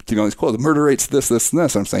he's giving all these quotes. The murder rate's this, this, and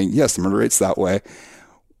this. I'm saying, yes, the murder rate's that way,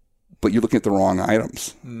 but you're looking at the wrong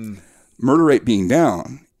items. Murder rate being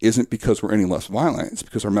down isn't because we're any less violent. It's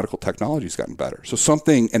because our medical technology has gotten better. So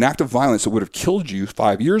an act of violence that would have killed you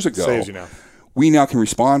 5 years ago, saves you now. We now can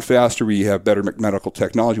respond faster. We have better medical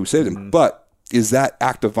technology. We save them. But is that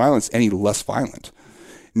act of violence any less violent?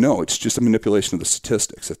 No, it's just a manipulation of the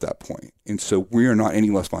statistics at that point. And so we are not any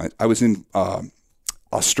less violent. I was in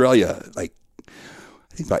Australia, I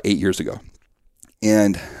think about 8 years ago.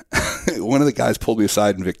 And one of the guys pulled me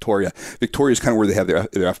aside in Victoria. Victoria is kind of where they have their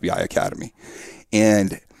FBI academy.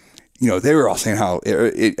 And, they were all saying how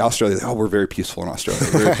Australia, we're very peaceful in Australia.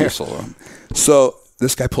 We're very peaceful. So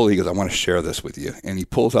this guy he goes, I want to share this with you. And he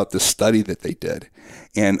pulls out this study that they did.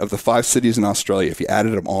 And of the 5 cities in Australia, if you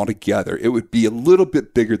added them all together, it would be a little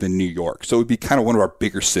bit bigger than New York. So it would be kind of one of our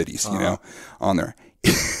bigger cities, on there.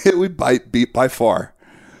 It would by far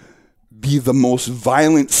be the most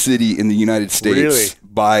violent city in the United States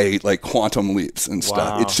by quantum leaps and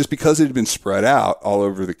stuff. Wow. It's just because it had been spread out all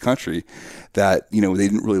over the country that, they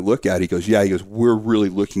didn't really look at it. He goes, we're really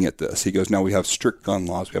looking at this. He goes, now we have strict gun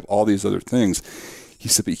laws. We have all these other things. He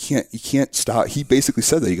said, but you can't stop. He basically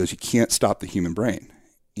said that. He goes, you can't stop the human brain.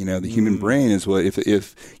 The human brain is what,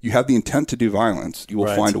 if you have the intent to do violence, you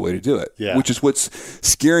will find a way to do it, which is what's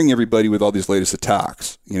scaring everybody with all these latest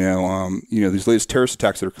attacks. These latest terrorist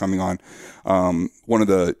attacks that are coming on. One of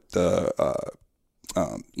the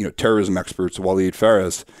terrorism experts, Walid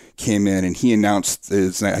Fares, came in and he announced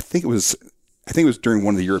I think it was during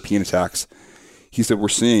one of the European attacks. He said, we're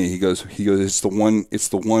seeing it. He goes, it's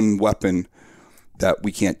the one weapon that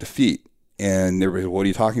we can't defeat. And everybody, what are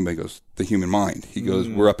you talking about? He goes, the human mind. He goes,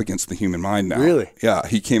 we're up against the human mind now. Really? Yeah.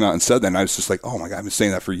 He came out and said that, and I was just like, oh my God, I've been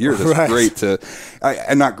saying that for years. That's great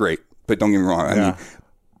and not great, but don't get me wrong. I mean,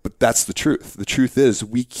 but that's the truth. The truth is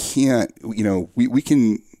we can't, we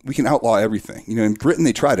can outlaw everything. In Britain,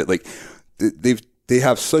 they tried it. They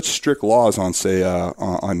have such strict laws on, say,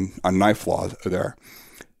 on knife laws there,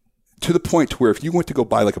 to the point to where if you went to go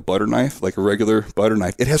buy a butter knife, a regular butter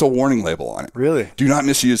knife, it has a warning label on it. Really? Do Do not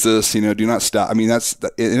misuse this, do not stop. I mean, and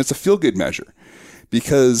it's a feel-good measure,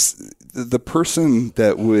 because the person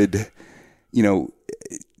that would,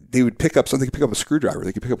 they would pick up something, they could pick up a screwdriver,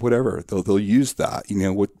 they could pick up whatever, they'll use that.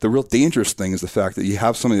 What the real dangerous thing is the fact that you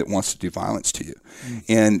have somebody that wants to do violence to you.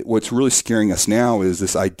 And what's really scaring us now is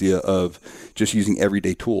this idea of just using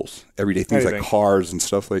everyday tools, everyday things like cars and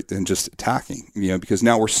stuff like that, and just attacking, because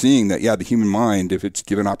now we're seeing that, the human mind, if it's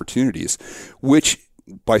given opportunities, which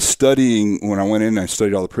by studying, when I went in and I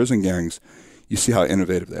studied all the prison gangs, you see how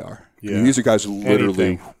innovative they are. I mean, these are guys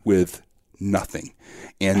literally with nothing.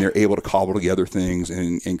 And they're able to cobble together things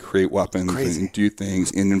and create weapons and do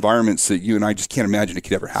things in environments that you and I just can't imagine it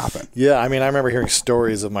could ever happen. Yeah, I mean, I remember hearing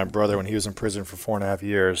stories of my brother when he was in prison for 4.5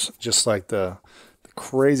 years, just the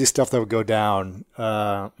crazy stuff that would go down,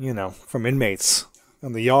 from inmates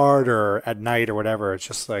in the yard or at night or whatever. It's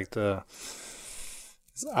just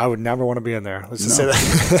I would never want to be in there. Let's just say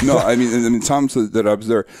that. No, I mean, in the times that I was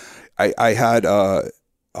there, I had a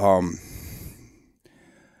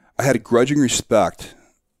grudging respect.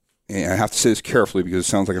 And I have to say this carefully because it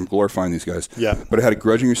sounds like I'm glorifying these guys. Yeah. But I had a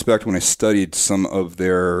grudging respect when I studied some of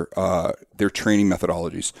their training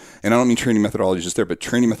methodologies. And I don't mean training methodologies just there, but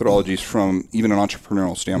training methodologies from even an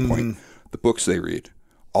entrepreneurial standpoint. The books they read,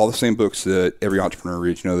 all the same books that every entrepreneur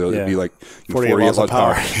reads. There'll be like 48 Laws of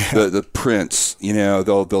Power. the Prince.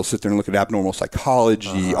 They'll sit there and look at abnormal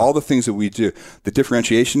psychology, all the things that we do. The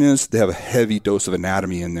differentiation is they have a heavy dose of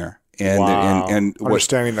anatomy in there. And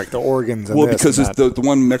understanding like the organs. And because it's the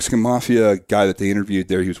one Mexican mafia guy that they interviewed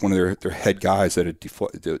there, he was one of their head guys that had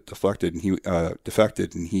defected,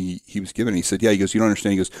 and he was given. He said, "Yeah," he goes, "You don't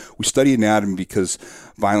understand." He goes, "We study anatomy because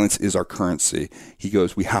violence is our currency." He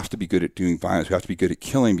goes, "We have to be good at doing violence. We have to be good at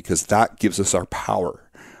killing because that gives us our power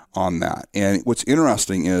on that." And what's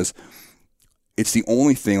interesting is it's the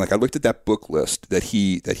only thing. Like I looked at that book list that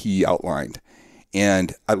he outlined.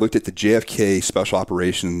 And I looked at the JFK Special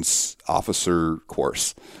Operations Officer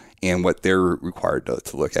course and what they're required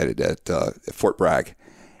to look at it at Fort Bragg.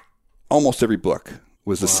 Almost every book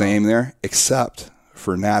was the same there, except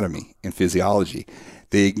for anatomy and physiology.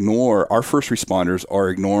 They ignore, our first responders are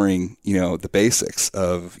ignoring, the basics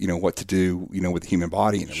of, what to do, with the human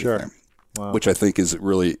body and everything, which I think is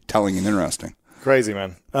really telling and interesting. Crazy,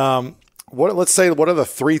 man. Let's say, what are the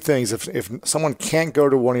three things if someone can't go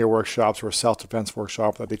to one of your workshops or a self-defense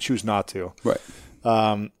workshop that they choose not to? Right.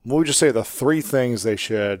 What would you say are the three things they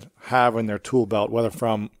should have in their tool belt? Whether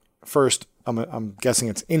from first, I'm guessing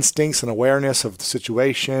it's instincts and awareness of the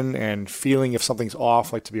situation and feeling if something's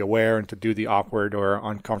off, like to be aware and to do the awkward or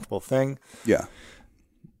uncomfortable thing. Yeah.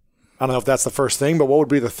 I don't know if that's the first thing, but what would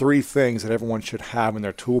be the three things that everyone should have in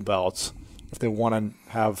their tool belts if they want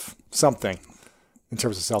to have something in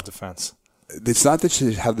terms of self-defense? It's not that they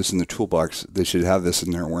should have this in their toolbox. They should have this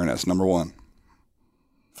in their awareness. Number one.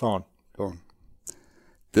 Phone.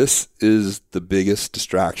 This is the biggest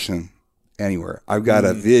distraction anywhere. I've got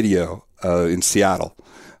a video in Seattle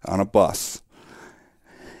on a bus.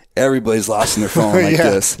 Everybody's lost in their phone like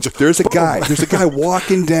this. There's a guy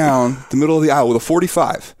walking down the middle of the aisle with a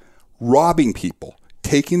 45, robbing people,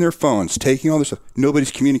 taking their phones, taking all their stuff.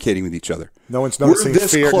 Nobody's communicating with each other. No one's noticing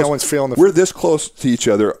fear. Close. No one's feeling the We're this close to each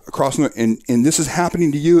other across and this is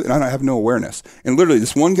happening to you, and I have no awareness. And literally,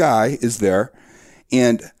 this one guy is there,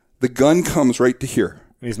 and the gun comes right to here.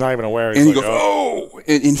 And he's not even aware. And he goes, oh!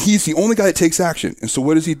 And he's the only guy that takes action. And so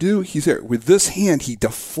what does he do? He's there. With this hand, he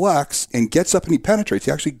deflects and gets up and he penetrates.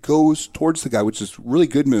 He actually goes towards the guy, which is a really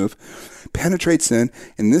good move. Penetrates in.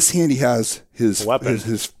 In this hand, he has his weapon,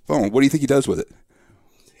 his phone. What do you think he does with it?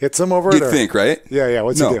 Hits him over it? You'd think, right? Yeah.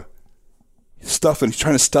 What's he do? He's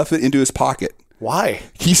trying to stuff it into his pocket. Why?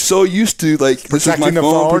 He's so used to, like, this is my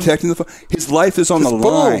phone, protecting the phone. His life is on the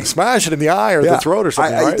line. Boom, smash it in the eye or the throat or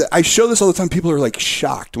something, right? I show this all the time. People are, like,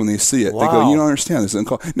 shocked when they see it. Wow. They go, you don't understand this.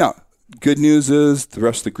 Now, good news is the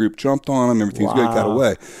rest of the group jumped on him. Everything's good, got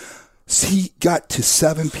away. So he got to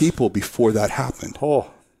 7 people before that happened.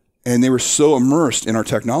 Oh. And they were so immersed in our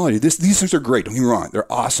technology. These things are great. Don't get me wrong;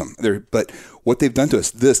 they're awesome. But what they've done to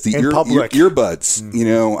us, the earbuds.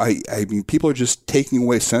 Mm-hmm. I mean, people are just taking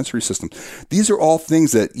away sensory systems. These are all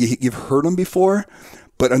things that you've heard them before,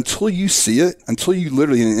 but until you see it, until you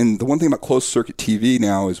literally. And the one thing about closed circuit TV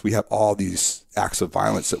now is we have all these acts of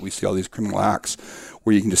violence that we see, all these criminal acts,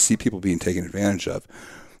 where you can just see people being taken advantage of.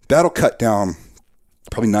 That'll cut down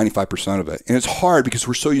probably 95% of it. And it's hard because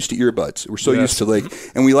we're so used to earbuds. We're so used to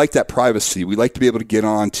and we like that privacy. We like to be able to get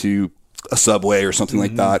on to a subway or something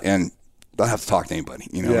like that and not have to talk to anybody.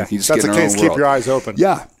 You just that's the case. Keep your eyes open.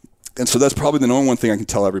 Yeah. And so that's probably the number one thing I can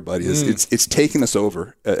tell everybody is it's taken us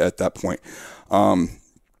over at that point.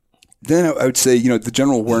 Then I would say, the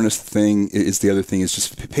general awareness thing is the other thing, is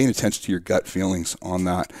just paying attention to your gut feelings on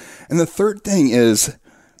that. And the third thing is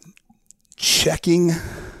checking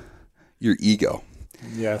your ego.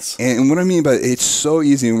 Yes. And what I mean by it's so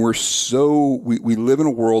easy, and we live in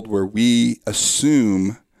a world where we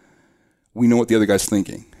assume we know what the other guy's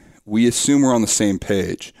thinking. We assume we're on the same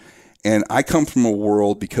page. And I come from a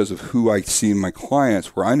world, because of who I see in my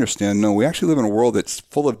clients, where I understand, no, we actually live in a world that's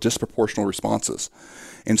full of disproportional responses.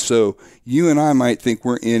 And so you and I might think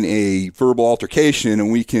we're in a verbal altercation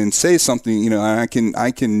and we can say something, and I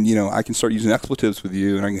can start using expletives with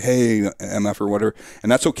you and I can, hey, MF or whatever.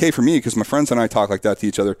 And that's okay for me because my friends and I talk like that to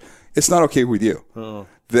each other. It's not okay with you.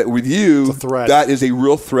 That with you, that is a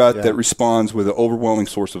real threat that responds with an overwhelming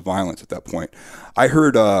source of violence at that point. I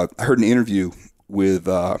heard an interview with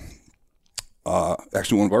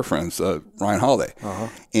actually one of our friends, Ryan Holiday.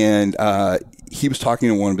 And he was talking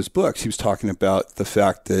in one of his books. He was talking about the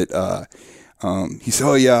fact that he said,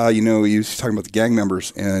 he was talking about the gang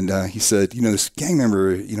members. And he said, this gang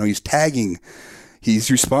member, he's tagging. He's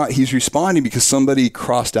responding because somebody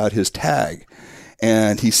crossed out his tag.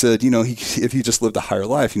 And he said, if he just lived a higher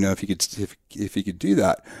life, if he could do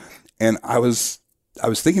that. And I was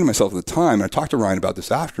thinking to myself at the time, and I talked to Ryan about this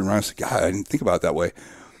after, and Ryan said, God, I didn't think about it that way.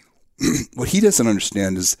 what he doesn't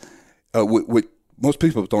understand is what most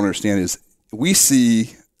people don't understand is we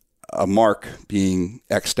see a mark being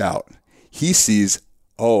X'd out. He sees,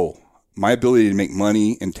 oh, my ability to make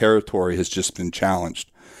money and territory has just been challenged.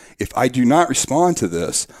 If I do not respond to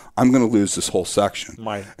this, I'm going to lose this whole section.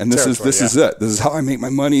 And this is it. This is how I make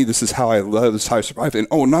my money. This is how I live. This is how I survive. And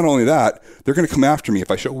not only that, they're going to come after me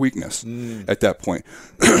if I show weakness at that point.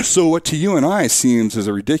 So what to you and I seems as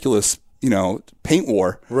a ridiculous, paint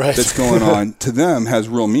war that's going on, to them has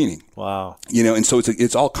real meaning. Wow. And so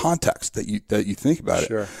it's all context that you think about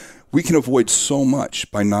it. We can avoid so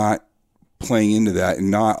much by not playing into that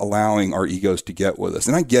and not allowing our egos to get with us.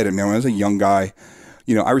 And I get it, man. When I was a young guy,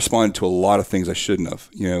 I responded to a lot of things I shouldn't have.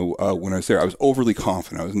 When I was there, I was overly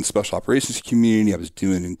confident. I was in the special operations community. I was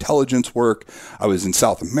doing intelligence work. I was in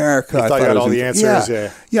South America. I thought you had all the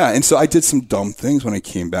answers. Yeah. And so I did some dumb things when I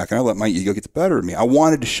came back, and I let my ego get the better of me. I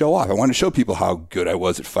wanted to show off. I wanted to show people how good I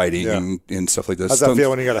was at fighting and stuff like this. How's that feel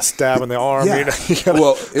when you got a stab in the arm? Yeah.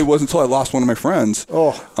 Well, it wasn't until I lost one of my friends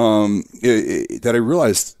that I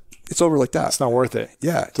realized it's over like that. It's not worth it.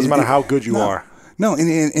 Yeah. Doesn't matter how good you are. No,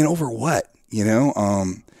 and over what?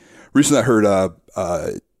 Recently I heard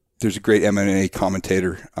there's a great MMA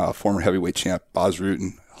commentator, former heavyweight champ, Boz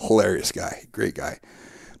Rutan, hilarious guy, great guy.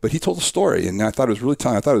 But he told a story, and I thought it was really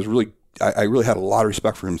telling. I really had a lot of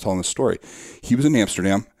respect for him telling the story. He was in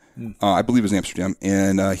Amsterdam, I believe it was Amsterdam,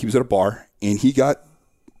 and he was at a bar, and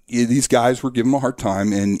these guys were giving him a hard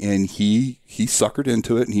time, and he suckered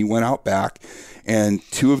into it, and he went out back, and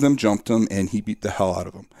two of them jumped him, and he beat the hell out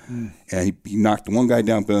of them. And he knocked the one guy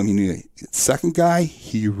down, boom, he knew it. The second guy,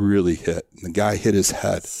 he really hit. And the guy hit his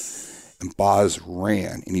head. And Boz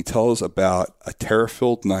ran. And he tells about a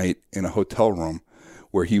terror-filled night in a hotel room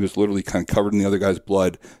where he was literally kind of covered in the other guy's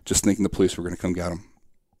blood, just thinking the police were going to come get him.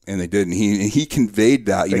 And they did. And he conveyed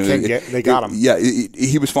that. They got him.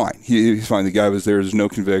 He was fine. He was fine. The guy was there. There's no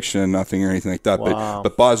conviction, nothing or anything like that. Wow.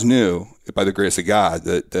 But Boz knew, by the grace of God,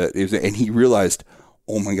 that it was, and he realized,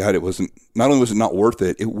 oh my God, it wasn't, not only was it not worth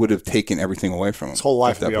it, it would have taken everything away from him. His whole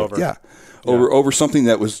life would be over. Yeah. Over something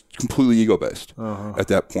that was completely ego-based at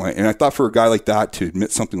that point. And I thought for a guy like that to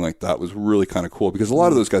admit something like that was really kind of cool, because a lot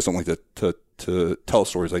of those guys don't like to tell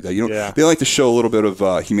stories like that. They like to show a little bit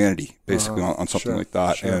of humanity, basically, on something like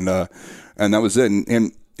that. Sure. And that was it.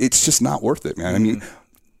 And it's just not worth it, man. I mean,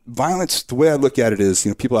 violence, the way I look at it is,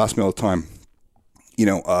 people ask me all the time,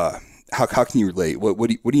 how can you relate? What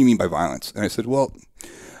do you mean by violence? And I said, well,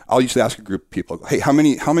 I'll usually ask a group of people, hey, how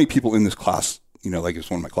many people in this class, like it's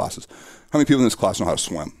one of my classes, how many people in this class know how to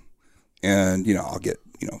swim? And, I'll get,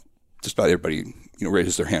 just about everybody,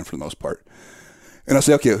 raises their hand for the most part. And I'll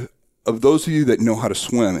say, okay, of those of you that know how to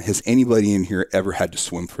swim, has anybody in here ever had to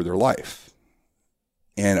swim for their life?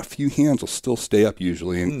 And a few hands will still stay up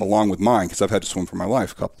usually, and along with mine, because I've had to swim for my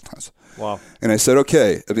life a couple of times. Wow. And I said,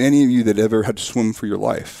 okay, of any of you that ever had to swim for your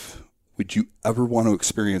life, would you ever want to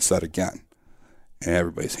experience that again? And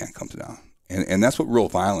everybody's hand comes down. And that's what real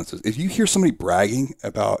violence is. If you hear somebody bragging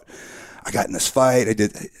about, I got in this fight, I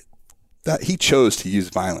did that, he chose to use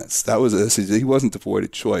violence. He wasn't devoid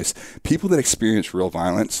of choice. People that experience real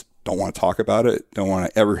violence don't want to talk about it, don't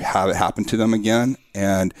want to ever have it happen to them again,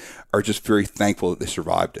 and are just very thankful that they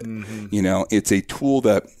survived it. It's a tool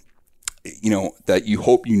that, that you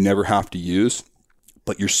hope you never have to use,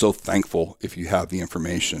 but you're so thankful if you have the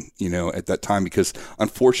information, at that time, because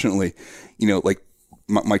unfortunately, like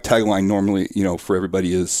my tagline normally, for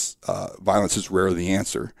everybody is, violence is rarely the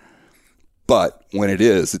answer, but when it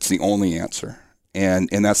is, it's the only answer. And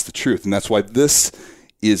that's the truth. And that's why this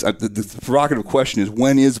is, the provocative question is,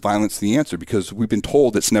 when is violence the answer? Because we've been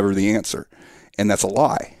told it's never the answer. And that's a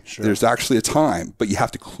lie. Sure. There's actually a time, but you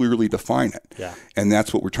have to clearly define it. Yeah. And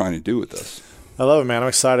that's what we're trying to do with this. I love it, man. I'm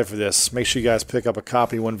excited for this. Make sure you guys pick up a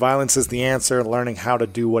copy. When Violence is the Answer, Learning How to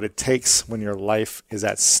Do What It Takes When Your Life is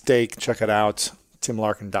at Stake. Check it out,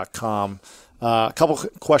 timlarkin.com. A couple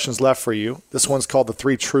questions left for you. This one's called The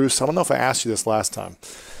Three Truths. I don't know if I asked you this last time,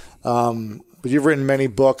 but you've written many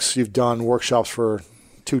books. You've done workshops for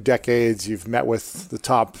 2 decades. You've met with the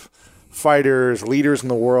top fighters, leaders in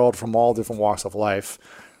the world from all different walks of life.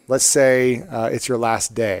 Let's say it's your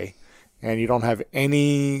last day and you don't have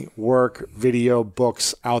any work, video,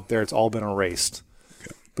 books out there. It's all been erased.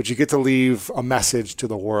 Okay. But you get to leave a message to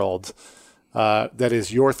the world that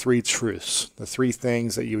is your 3 truths, the 3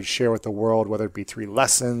 things that you would share with the world, whether it be 3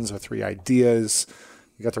 lessons or 3 ideas.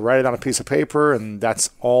 You got to write it on a piece of paper, and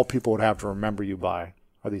that's all people would have to remember you by,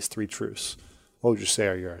 are these 3 truths. What would you say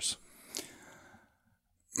are yours?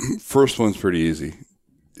 First one's pretty easy.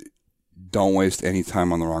 Don't waste any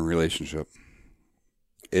time on the wrong relationship.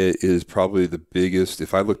 it is probably the biggest.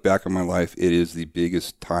 If I look back on my life, it is the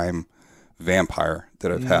biggest time vampire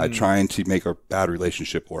that I've had trying to make a bad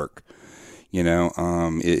relationship work.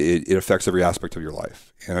 It affects every aspect of your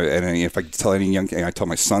life. And if I tell any young, I tell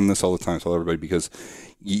my son this all the time, I tell everybody, because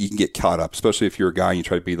you can get caught up, especially if you're a guy and you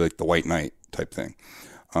try to be like the white knight type thing.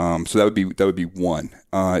 So that would be one.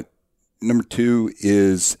 Number two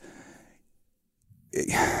is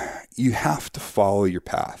you have to follow your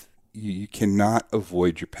path. You cannot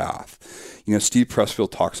avoid your path. Steve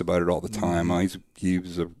Pressfield talks about it all the time.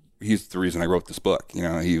 He's the reason I wrote this book.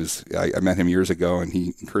 I met him years ago and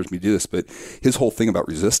he encouraged me to do this, but his whole thing about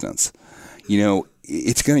resistance,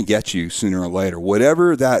 it's going to get you sooner or later.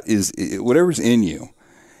 Whatever's in you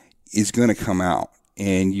is going to come out,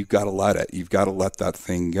 and you've got to let it. You've got to let that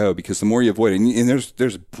thing go, because the more you avoid it, and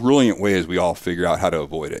there's brilliant ways we all figure out how to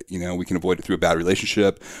avoid it. We can avoid it through a bad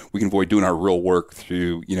relationship. We can avoid doing our real work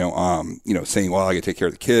through, saying, well, I got to take care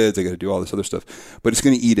of the kids. I got to do all this other stuff, but it's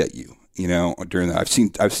going to eat at you. During that,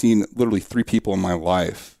 I've seen literally 3 people in my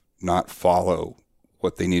life not follow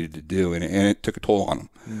what they needed to do, and it took a toll on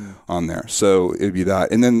them on there. So it'd be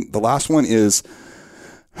that. And then the last one is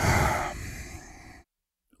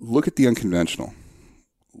look at the unconventional.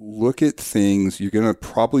 Look at things. You're going to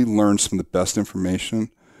probably learn some of the best information.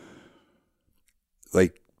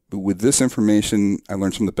 Like with this information, I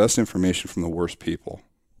learned some of the best information from the worst people,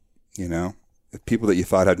 people that you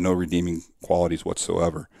thought had no redeeming qualities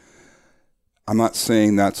whatsoever. I'm not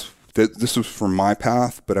saying that this was for my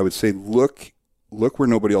path, but I would say look where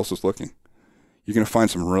nobody else is looking. You're going to find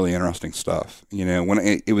some really interesting stuff. When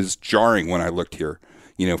it was jarring when I looked here,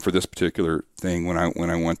 for this particular thing when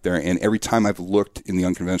I went there, and every time I've looked in the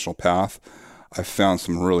unconventional path, I've found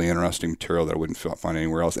some really interesting material that I wouldn't find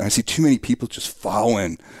anywhere else. And I see too many people just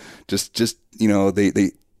following, they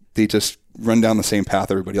just run down the same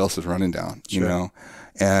path everybody else is running down, Sure.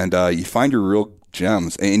 And you find your real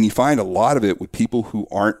gems, and you find a lot of it with people who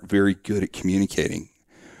aren't very good at communicating.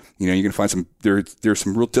 You're going to find there's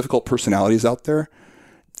some real difficult personalities out there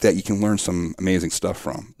that you can learn some amazing stuff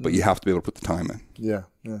from, but you have to be able to put the time in. Yeah.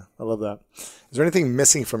 I love that. Is there anything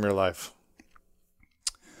missing from your life?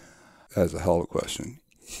 That's a hell of a question.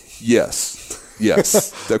 Yes,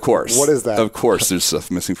 of course. What is that? Of course, there's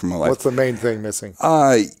stuff missing from my life. What's the main thing missing?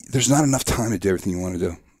 There's not enough time to do everything you want to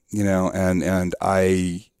do. And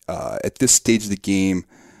I. At this stage of the game,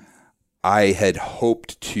 I had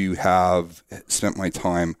hoped to have spent my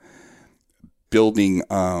time building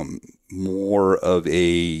more of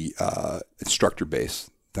a instructor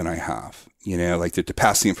base than I have. Like to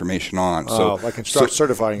pass the information on.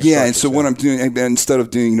 Certifying. Yeah, and so what I'm doing, instead of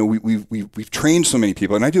doing, we've trained so many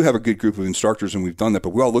people, and I do have a good group of instructors, and we've done that. But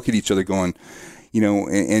we all look at each other going,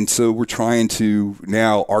 and so we're trying to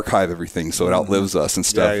now archive everything so it outlives us and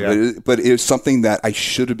stuff. Yeah. But it's something that I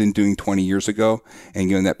should have been doing 20 years ago, and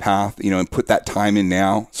going that path, and put that time in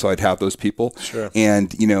now so I'd have those people. Sure.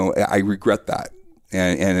 And, I regret that.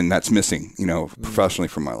 And that's missing, professionally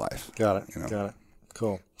from my life. Got it. Got it.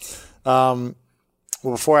 Cool. Well,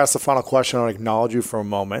 before I ask the final question, I want to acknowledge you for a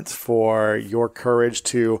moment for your courage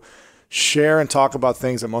to share and talk about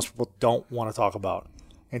things that most people don't want to talk about,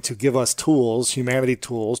 and to give us tools, humanity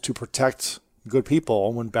tools, to protect good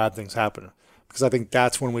people when bad things happen. Because I think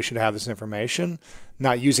that's when we should have this information,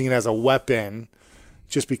 not using it as a weapon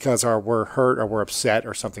just because we're hurt or we're upset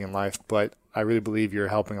or something in life. But I really believe you're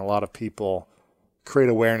helping a lot of people create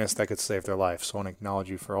awareness that could save their life. So I want to acknowledge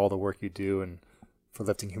you for all the work you do and for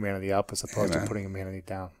lifting humanity up as opposed to putting humanity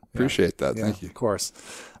down. Appreciate that. Thank you. Of course.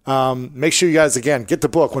 Make sure you guys, again, get the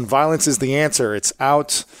book, When Violence is the Answer. It's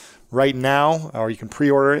out right now, or you can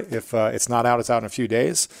pre-order it. If it's not out, it's out in a few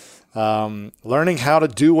days. Learning How to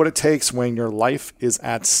Do What It Takes When Your Life is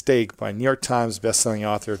at Stake by New York Times bestselling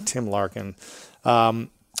author Tim Larkin.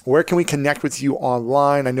 Where can we connect with you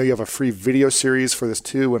online? I know you have a free video series for this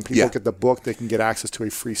too. When people get the book, they can get access to a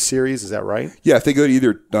free series. Is that right? Yeah, if they go to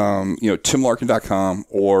either timlarkin.com,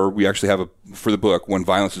 or we actually have for the book,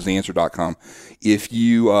 whenviolenceisanswer.com. If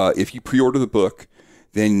you pre-order the book,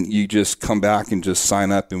 then you just come back and just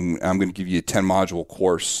sign up, and I'm going to give you a 10-module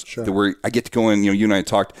course. Sure. Where I get to go in, you and I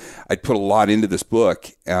talked, I'd put a lot into this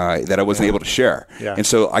book that I wasn't able to share. Yeah. And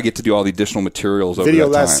so I get to do all the additional materials over video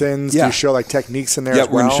that time. lessons. Do you show like techniques in there as well?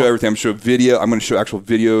 Yeah, we're going to show everything. I'm going to show video. I'm going to show actual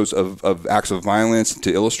videos of acts of violence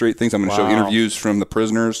to illustrate things. I'm going to show interviews from the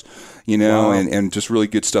prisoners, and just really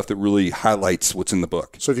good stuff that really highlights what's in the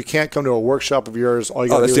book. So if you can't come to a workshop of yours, all you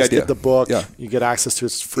got to do is get the book. Yeah. You get access to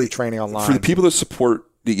its free training online. For the people that support,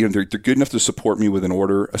 they're good enough to support me with an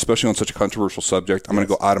order, especially on such a controversial subject. I'm going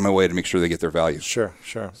to go out of my way to make sure they get their value. Sure.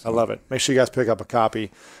 So. I love it. Make sure you guys pick up a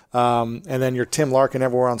copy. And then you're Tim Larkin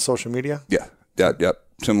everywhere on social media? Yeah. Yep.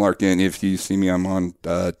 Tim Larkin. If you see me, I'm on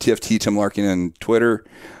TFT Tim Larkin on Twitter,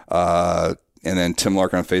 and then Tim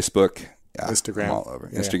Larkin on Facebook. Yeah, Instagram. I'm all over.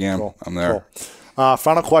 Instagram. Cool. I'm there. Cool.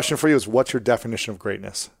 Final question for you is, what's your definition of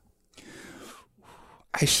greatness?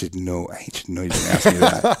 I should know you're going to ask me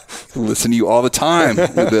that. I listen to you all the time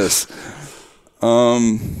with this.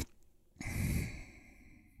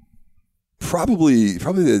 Probably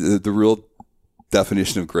the real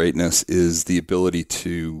definition of greatness is the ability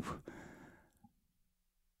to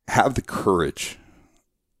have the courage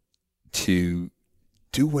to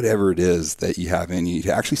do whatever it is that you have in you,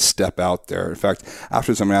 to actually step out there. In fact,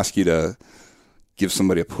 after this, I'm going to ask you to give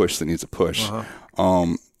somebody a push that needs a push.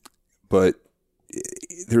 But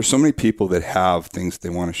there's so many people that have things that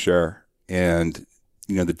they want to share. And,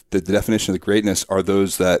 the definition of the greatness are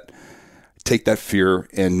those that take that fear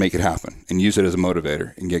and make it happen and use it as a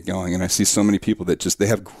motivator and get going. And I see so many people that they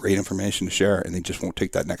have great information to share and they just won't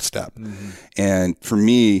take that next step. Mm-hmm. And for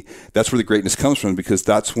me, that's where the greatness comes from, because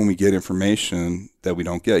that's when we get information that we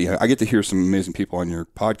don't get. I get to hear some amazing people on your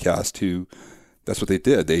podcast who, that's what they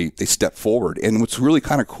did. They stepped forward. And what's really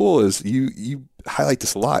kind of cool is you highlight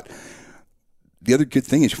this a lot. The other good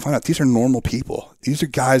thing is you find out these are normal people. These are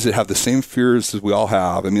guys that have the same fears as we all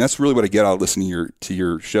have. I mean, that's really what I get out of listening to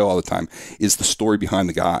your show all the time, is the story behind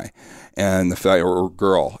the guy and the fact, or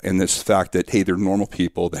girl, and this fact that, hey, they're normal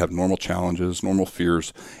people that have normal challenges, normal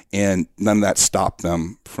fears, and none of that stopped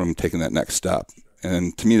them from taking that next step.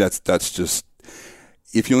 And to me, that's just,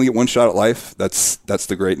 if you only get one shot at life, that's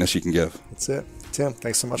the greatness you can give. That's it. Tim,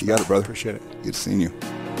 thanks so much. You got it, brother. Appreciate it. Good seeing you.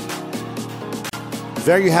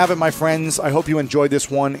 There you have it, my friends. I hope you enjoyed this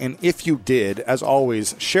one. And if you did, as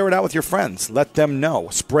always, share it out with your friends. Let them know.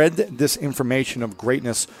 Spread this information of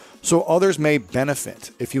greatness so others may benefit.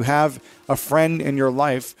 If you have a friend in your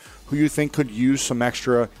life who you think could use some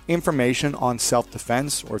extra information on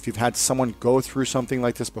self-defense, or if you've had someone go through something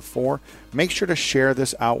like this before, make sure to share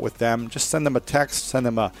this out with them. Just send them a text, send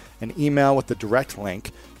them an email with the direct link,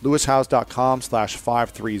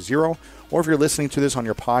 lewishowes.com/530. Or if you're listening to this on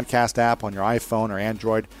your podcast app on your iPhone or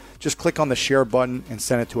Android, just click on the share button and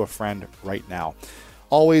send it to a friend right now.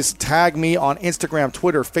 Always tag me on Instagram,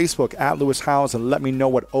 Twitter, Facebook at Lewis Howes, and let me know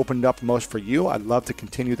what opened up most for you. I'd love to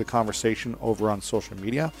continue the conversation over on social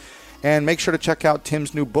media. And make sure to check out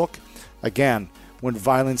Tim's new book. Again, When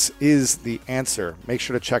Violence is the Answer. Make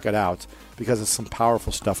sure to check it out because there's some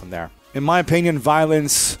powerful stuff in there. In my opinion,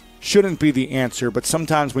 violence shouldn't be the answer, but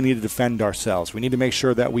sometimes we need to defend ourselves. We need to make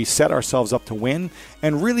sure that we set ourselves up to win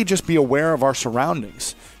and really just be aware of our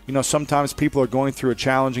surroundings. Sometimes people are going through a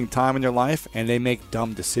challenging time in their life and they make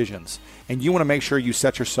dumb decisions. And you want to make sure you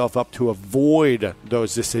set yourself up to avoid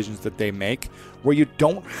those decisions that they make, where you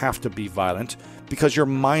don't have to be violent because you're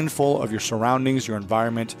mindful of your surroundings, your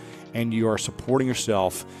environment, and you are supporting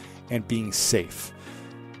yourself and being safe.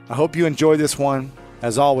 I hope you enjoyed this one.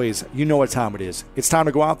 As always, you know what time it is. It's time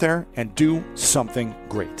to go out there and do something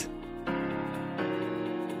great.